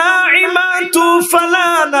নাহনুন নাইমাতু ফালা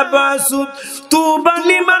নাবাসু তুবা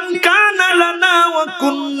লিমান কানা লানা ওয়া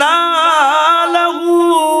কুন্না লাহু।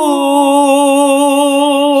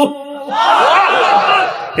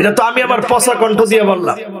 এটা তো আমি আমার পচা কণ্ঠ দিয়ে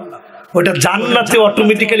বললাম, ওটা জান্নাতে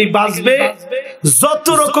অটোমেটিক্যালি বাজবে। যত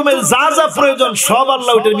রকমের যা যা প্রয়োজন সব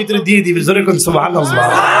আল্লাহ ওটার ভিতরে দিয়ে দিবে। জোরে কোন সুবহানাল্লাহ।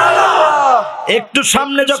 একটু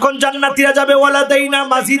সামনে যখন জান্নাতীরা যাবে, ওয়ালাদাইনা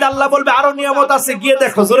মাজিদ, আল্লাহ বলবে আরো নিয়ামত আছে, গিয়ে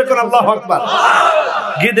দেখো। জোরে কোন আল্লাহু আকবার।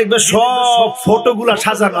 গিয়ে দেখবে সব ফটোগুলা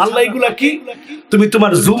সাজানো। আল্লাহ এগুলা কি? তুমি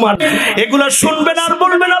তোমার জুমার এগুলা শুনবেন আর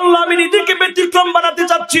বলবেন, আল্লাহ আমি নিজেকে ব্যতিক্রম বানাতে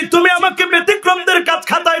চাচ্ছি, তুমি আমাকে ব্যতিক্রমদের কাজ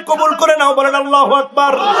খাতায় কবুল করে নাও। বলেন আল্লাহু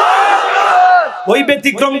আকবার। ওই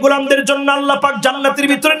ব্যতিক্রম গোলামদের জন্য আল্লাহ পাক জান্নাতের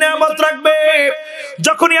ভিতরে নিয়ামত রাখবে।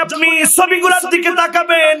 যখনই আপনি ছবিগুলোর দিকে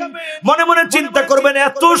তাকাবেন, মনে মনে চিন্তা করবেন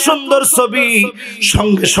এত সুন্দর ছবি,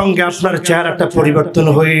 সঙ্গে সঙ্গে আপনার চেহারাটা পরিবর্তন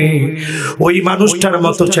হয়ে ওই মানুষটার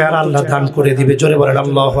মতো চেহারা আল্লাহ দান করে দিবে। জোরে বলেন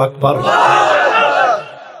আল্লাহু আকবার।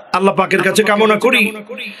 আল্লাহ পাকের কাছে কামনা করি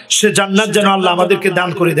সে জান্নাত যেন আল্লাহ আমাদেরকে দান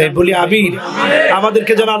করে দেয়। বলি আমিন।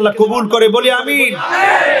 আমাদেরকে যেন আল্লাহ কবুল করে। বলি আমিন।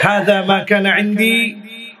 হাযা মা কানা ইনদি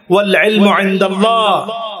ওয়াল ইলমু ইনদাল্লাহ।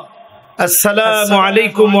 আসসালামু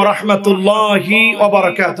আলাইকুম ওয়া রাহমাতুল্লাহি ওয়া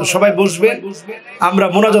বারাকাতুহু। সবাই বসবেন, আমরা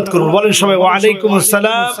মুনাজাত করব। বলেন সবাই, ওয়া আলাইকুম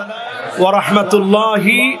আসসালাম ওয়া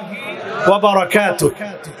রাহমাতুল্লাহি ওয়া বারাকাতুহু।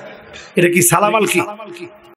 এটা কি সালাম আল কি?